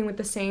working with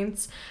the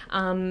saints,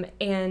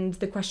 and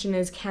the question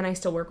is, can I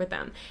still work with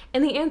them?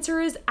 And the answer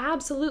is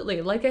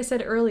absolutely. Like I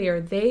said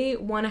earlier, they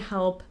want to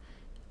help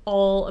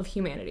all of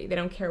humanity. They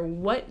don't care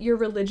what your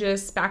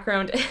religious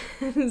background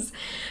is.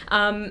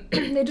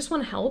 They just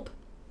want to help.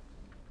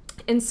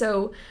 And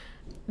so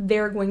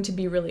they're going to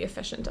be really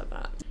efficient at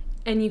that.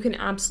 And you can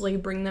absolutely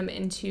bring them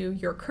into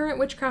your current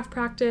witchcraft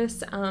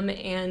practice,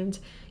 and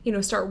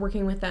start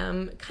working with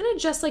them kind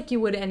of just like you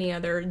would any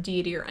other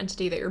deity or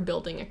entity that you're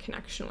building a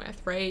connection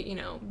with, right?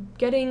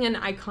 Getting an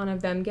icon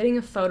of them, getting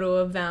a photo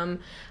of them,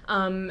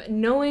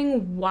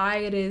 knowing why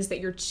it is that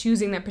you're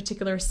choosing that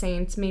particular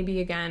saint. Maybe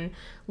again,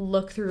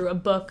 look through a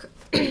book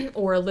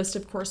or a list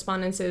of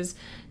correspondences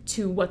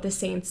to what the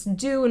saints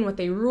do and what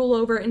they rule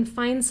over, and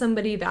find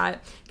somebody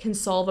that can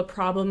solve a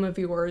problem of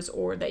yours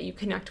or that you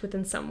connect with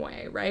in some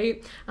way,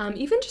 right?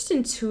 Even just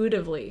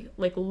intuitively,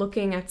 like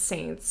looking at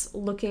saints,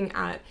 looking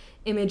at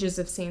images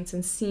of saints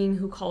and seeing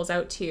who calls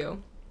out to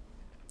you.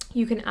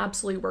 You can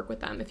absolutely work with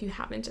them if you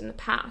haven't in the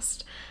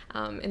past.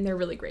 And they're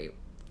really great,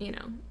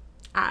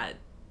 at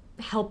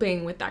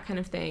helping with that kind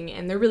of thing,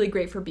 and they're really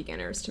great for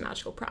beginners to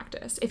magical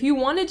practice. If you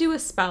want to do a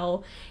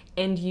spell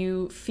and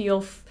you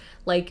feel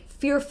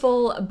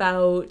fearful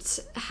about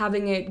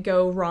having it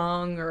go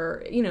wrong,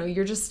 or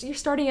you're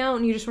starting out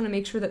and you just want to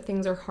make sure that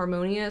things are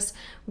harmonious,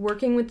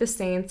 working with the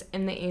saints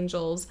and the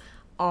angels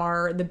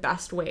are the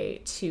best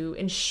way to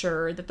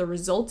ensure that the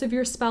result of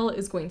your spell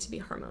is going to be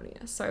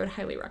harmonious. So I would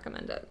highly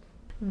recommend it.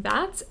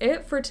 That's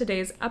it for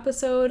today's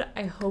episode.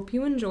 I hope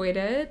you enjoyed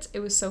it.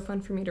 It was so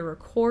fun for me to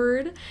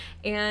record.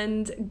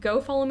 And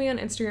go follow me on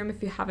Instagram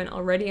if you haven't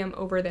already. I'm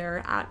over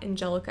there at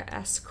Angelica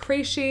S.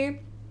 Krejci.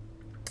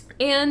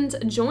 And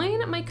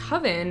join my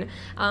coven.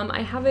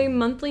 I have a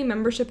monthly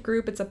membership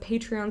group. It's a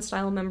Patreon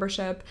style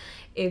membership.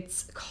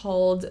 It's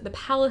called the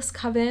Palace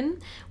Coven.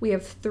 We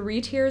have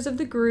 3 tiers of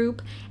the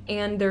group,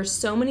 and there's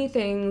so many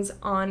things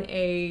on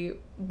a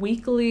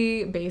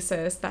weekly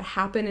basis that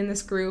happen in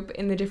this group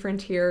in the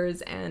different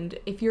tiers. And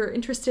if you're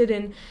interested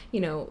in,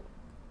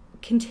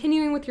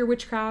 continuing with your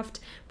witchcraft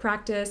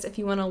practice, if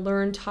you want to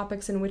learn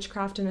topics in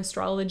witchcraft and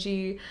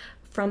astrology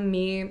from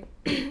me.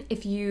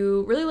 If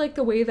you really like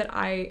the way that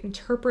I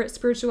interpret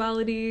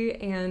spirituality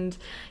and,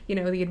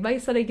 the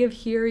advice that I give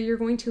here, you're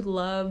going to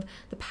love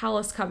the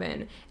Palace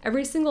Coven.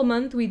 Every single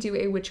month we do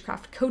a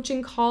witchcraft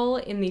coaching call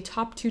in the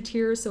top 2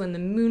 tiers. So in the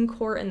Moon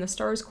Court and the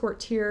Stars Court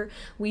tier,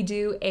 we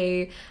do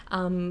a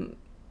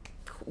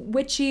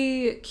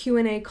witchy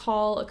Q&A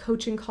call, a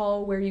coaching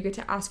call where you get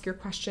to ask your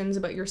questions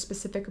about your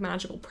specific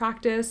magical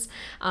practice.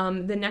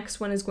 The next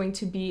one is going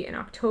to be in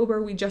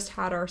October. We just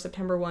had our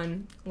September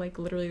one, like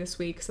literally this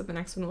week, so the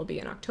next one will be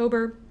in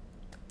October.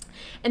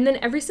 And then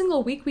every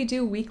single week we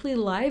do weekly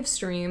live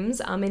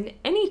streams in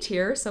any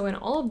tier. So in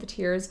all of the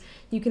tiers,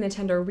 you can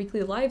attend our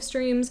weekly live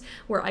streams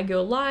where I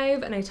go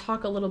live and I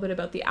talk a little bit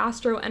about the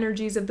astro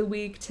energies of the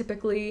week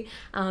typically.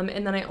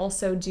 And then I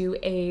also do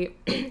a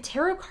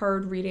tarot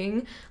card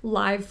reading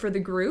live for the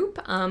group.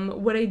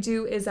 What I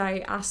do is I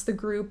ask the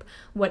group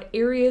what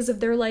areas of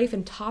their life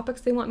and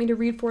topics they want me to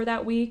read for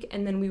that week.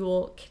 And then we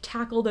will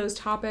tackle those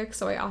topics.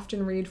 So I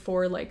often read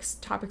for like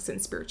topics in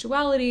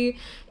spirituality,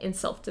 in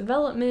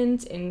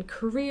self-development, in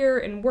career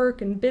and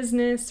work and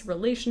business,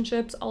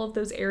 relationships, all of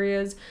those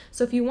areas.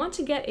 So if you want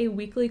to get a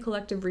weekly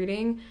collective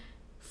reading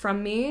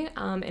from me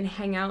and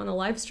hang out in a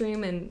live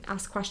stream and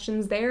ask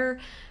questions there,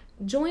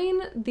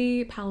 join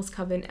the Palace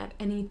Coven at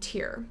any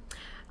tier.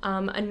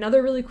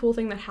 Another really cool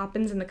thing that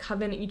happens in the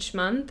Coven each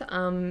month,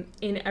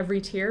 in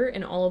every tier,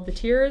 in all of the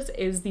tiers,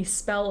 is the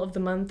Spell of the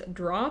Month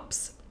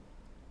drops.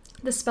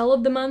 The Spell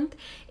of the Month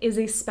is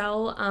a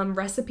spell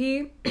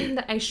recipe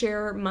that I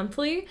share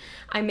monthly.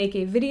 I make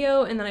a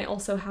video and then I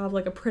also have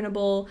like a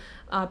printable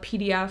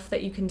PDF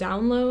that you can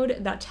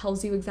download that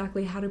tells you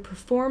exactly how to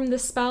perform the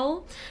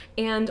spell.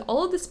 And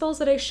all of the spells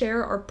that I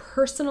share are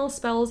personal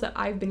spells that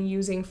I've been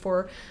using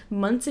for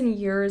months and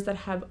years that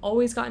have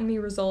always gotten me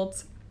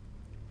results.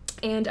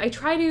 And I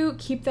try to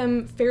keep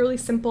them fairly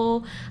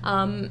simple,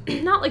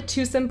 not like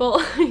too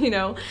simple,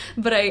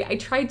 but I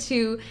try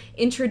to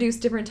introduce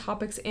different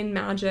topics in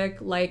magic,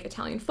 like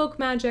Italian folk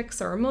magic,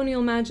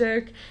 ceremonial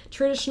magic,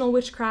 traditional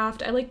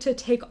witchcraft. I like to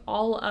take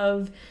all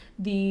of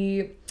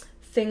the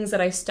things that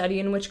I study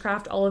in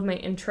witchcraft, all of my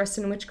interests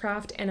in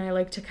witchcraft, and I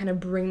like to kind of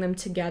bring them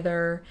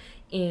together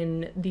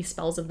in the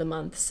spells of the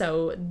month.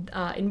 So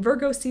in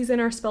Virgo season,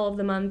 our spell of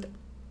the month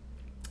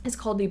is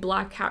called the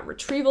Black Cat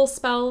Retrieval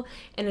spell,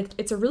 and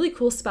it's a really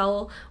cool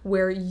spell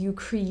where you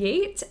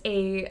create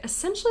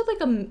essentially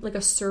like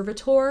a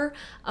servitor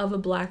of a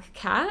black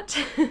cat,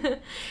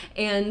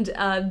 and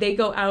they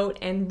go out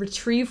and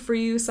retrieve for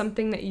you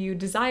something that you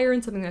desire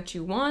and something that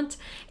you want,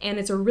 and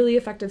it's a really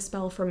effective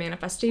spell for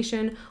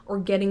manifestation or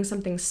getting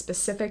something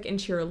specific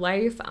into your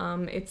life.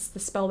 It's the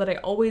spell that I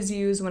always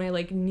use when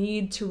I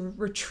need to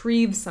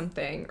retrieve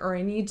something, or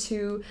I need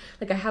to,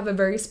 I have a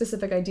very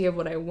specific idea of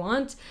what I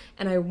want,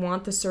 and I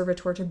want the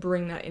servitor to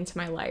bring that into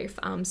my life.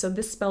 So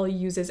this spell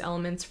uses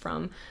elements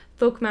from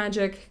folk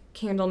magic,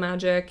 candle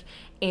magic,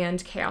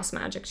 and chaos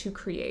magic to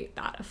create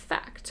that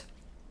effect.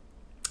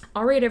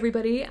 All right,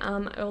 everybody,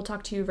 I will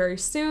talk to you very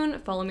soon.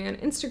 Follow me on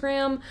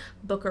Instagram,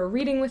 book a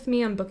reading with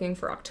me. I'm booking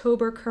for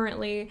October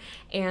currently,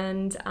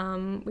 and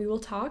we will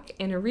talk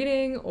in a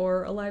reading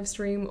or a live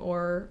stream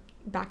or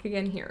back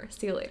again here.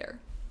 See you later.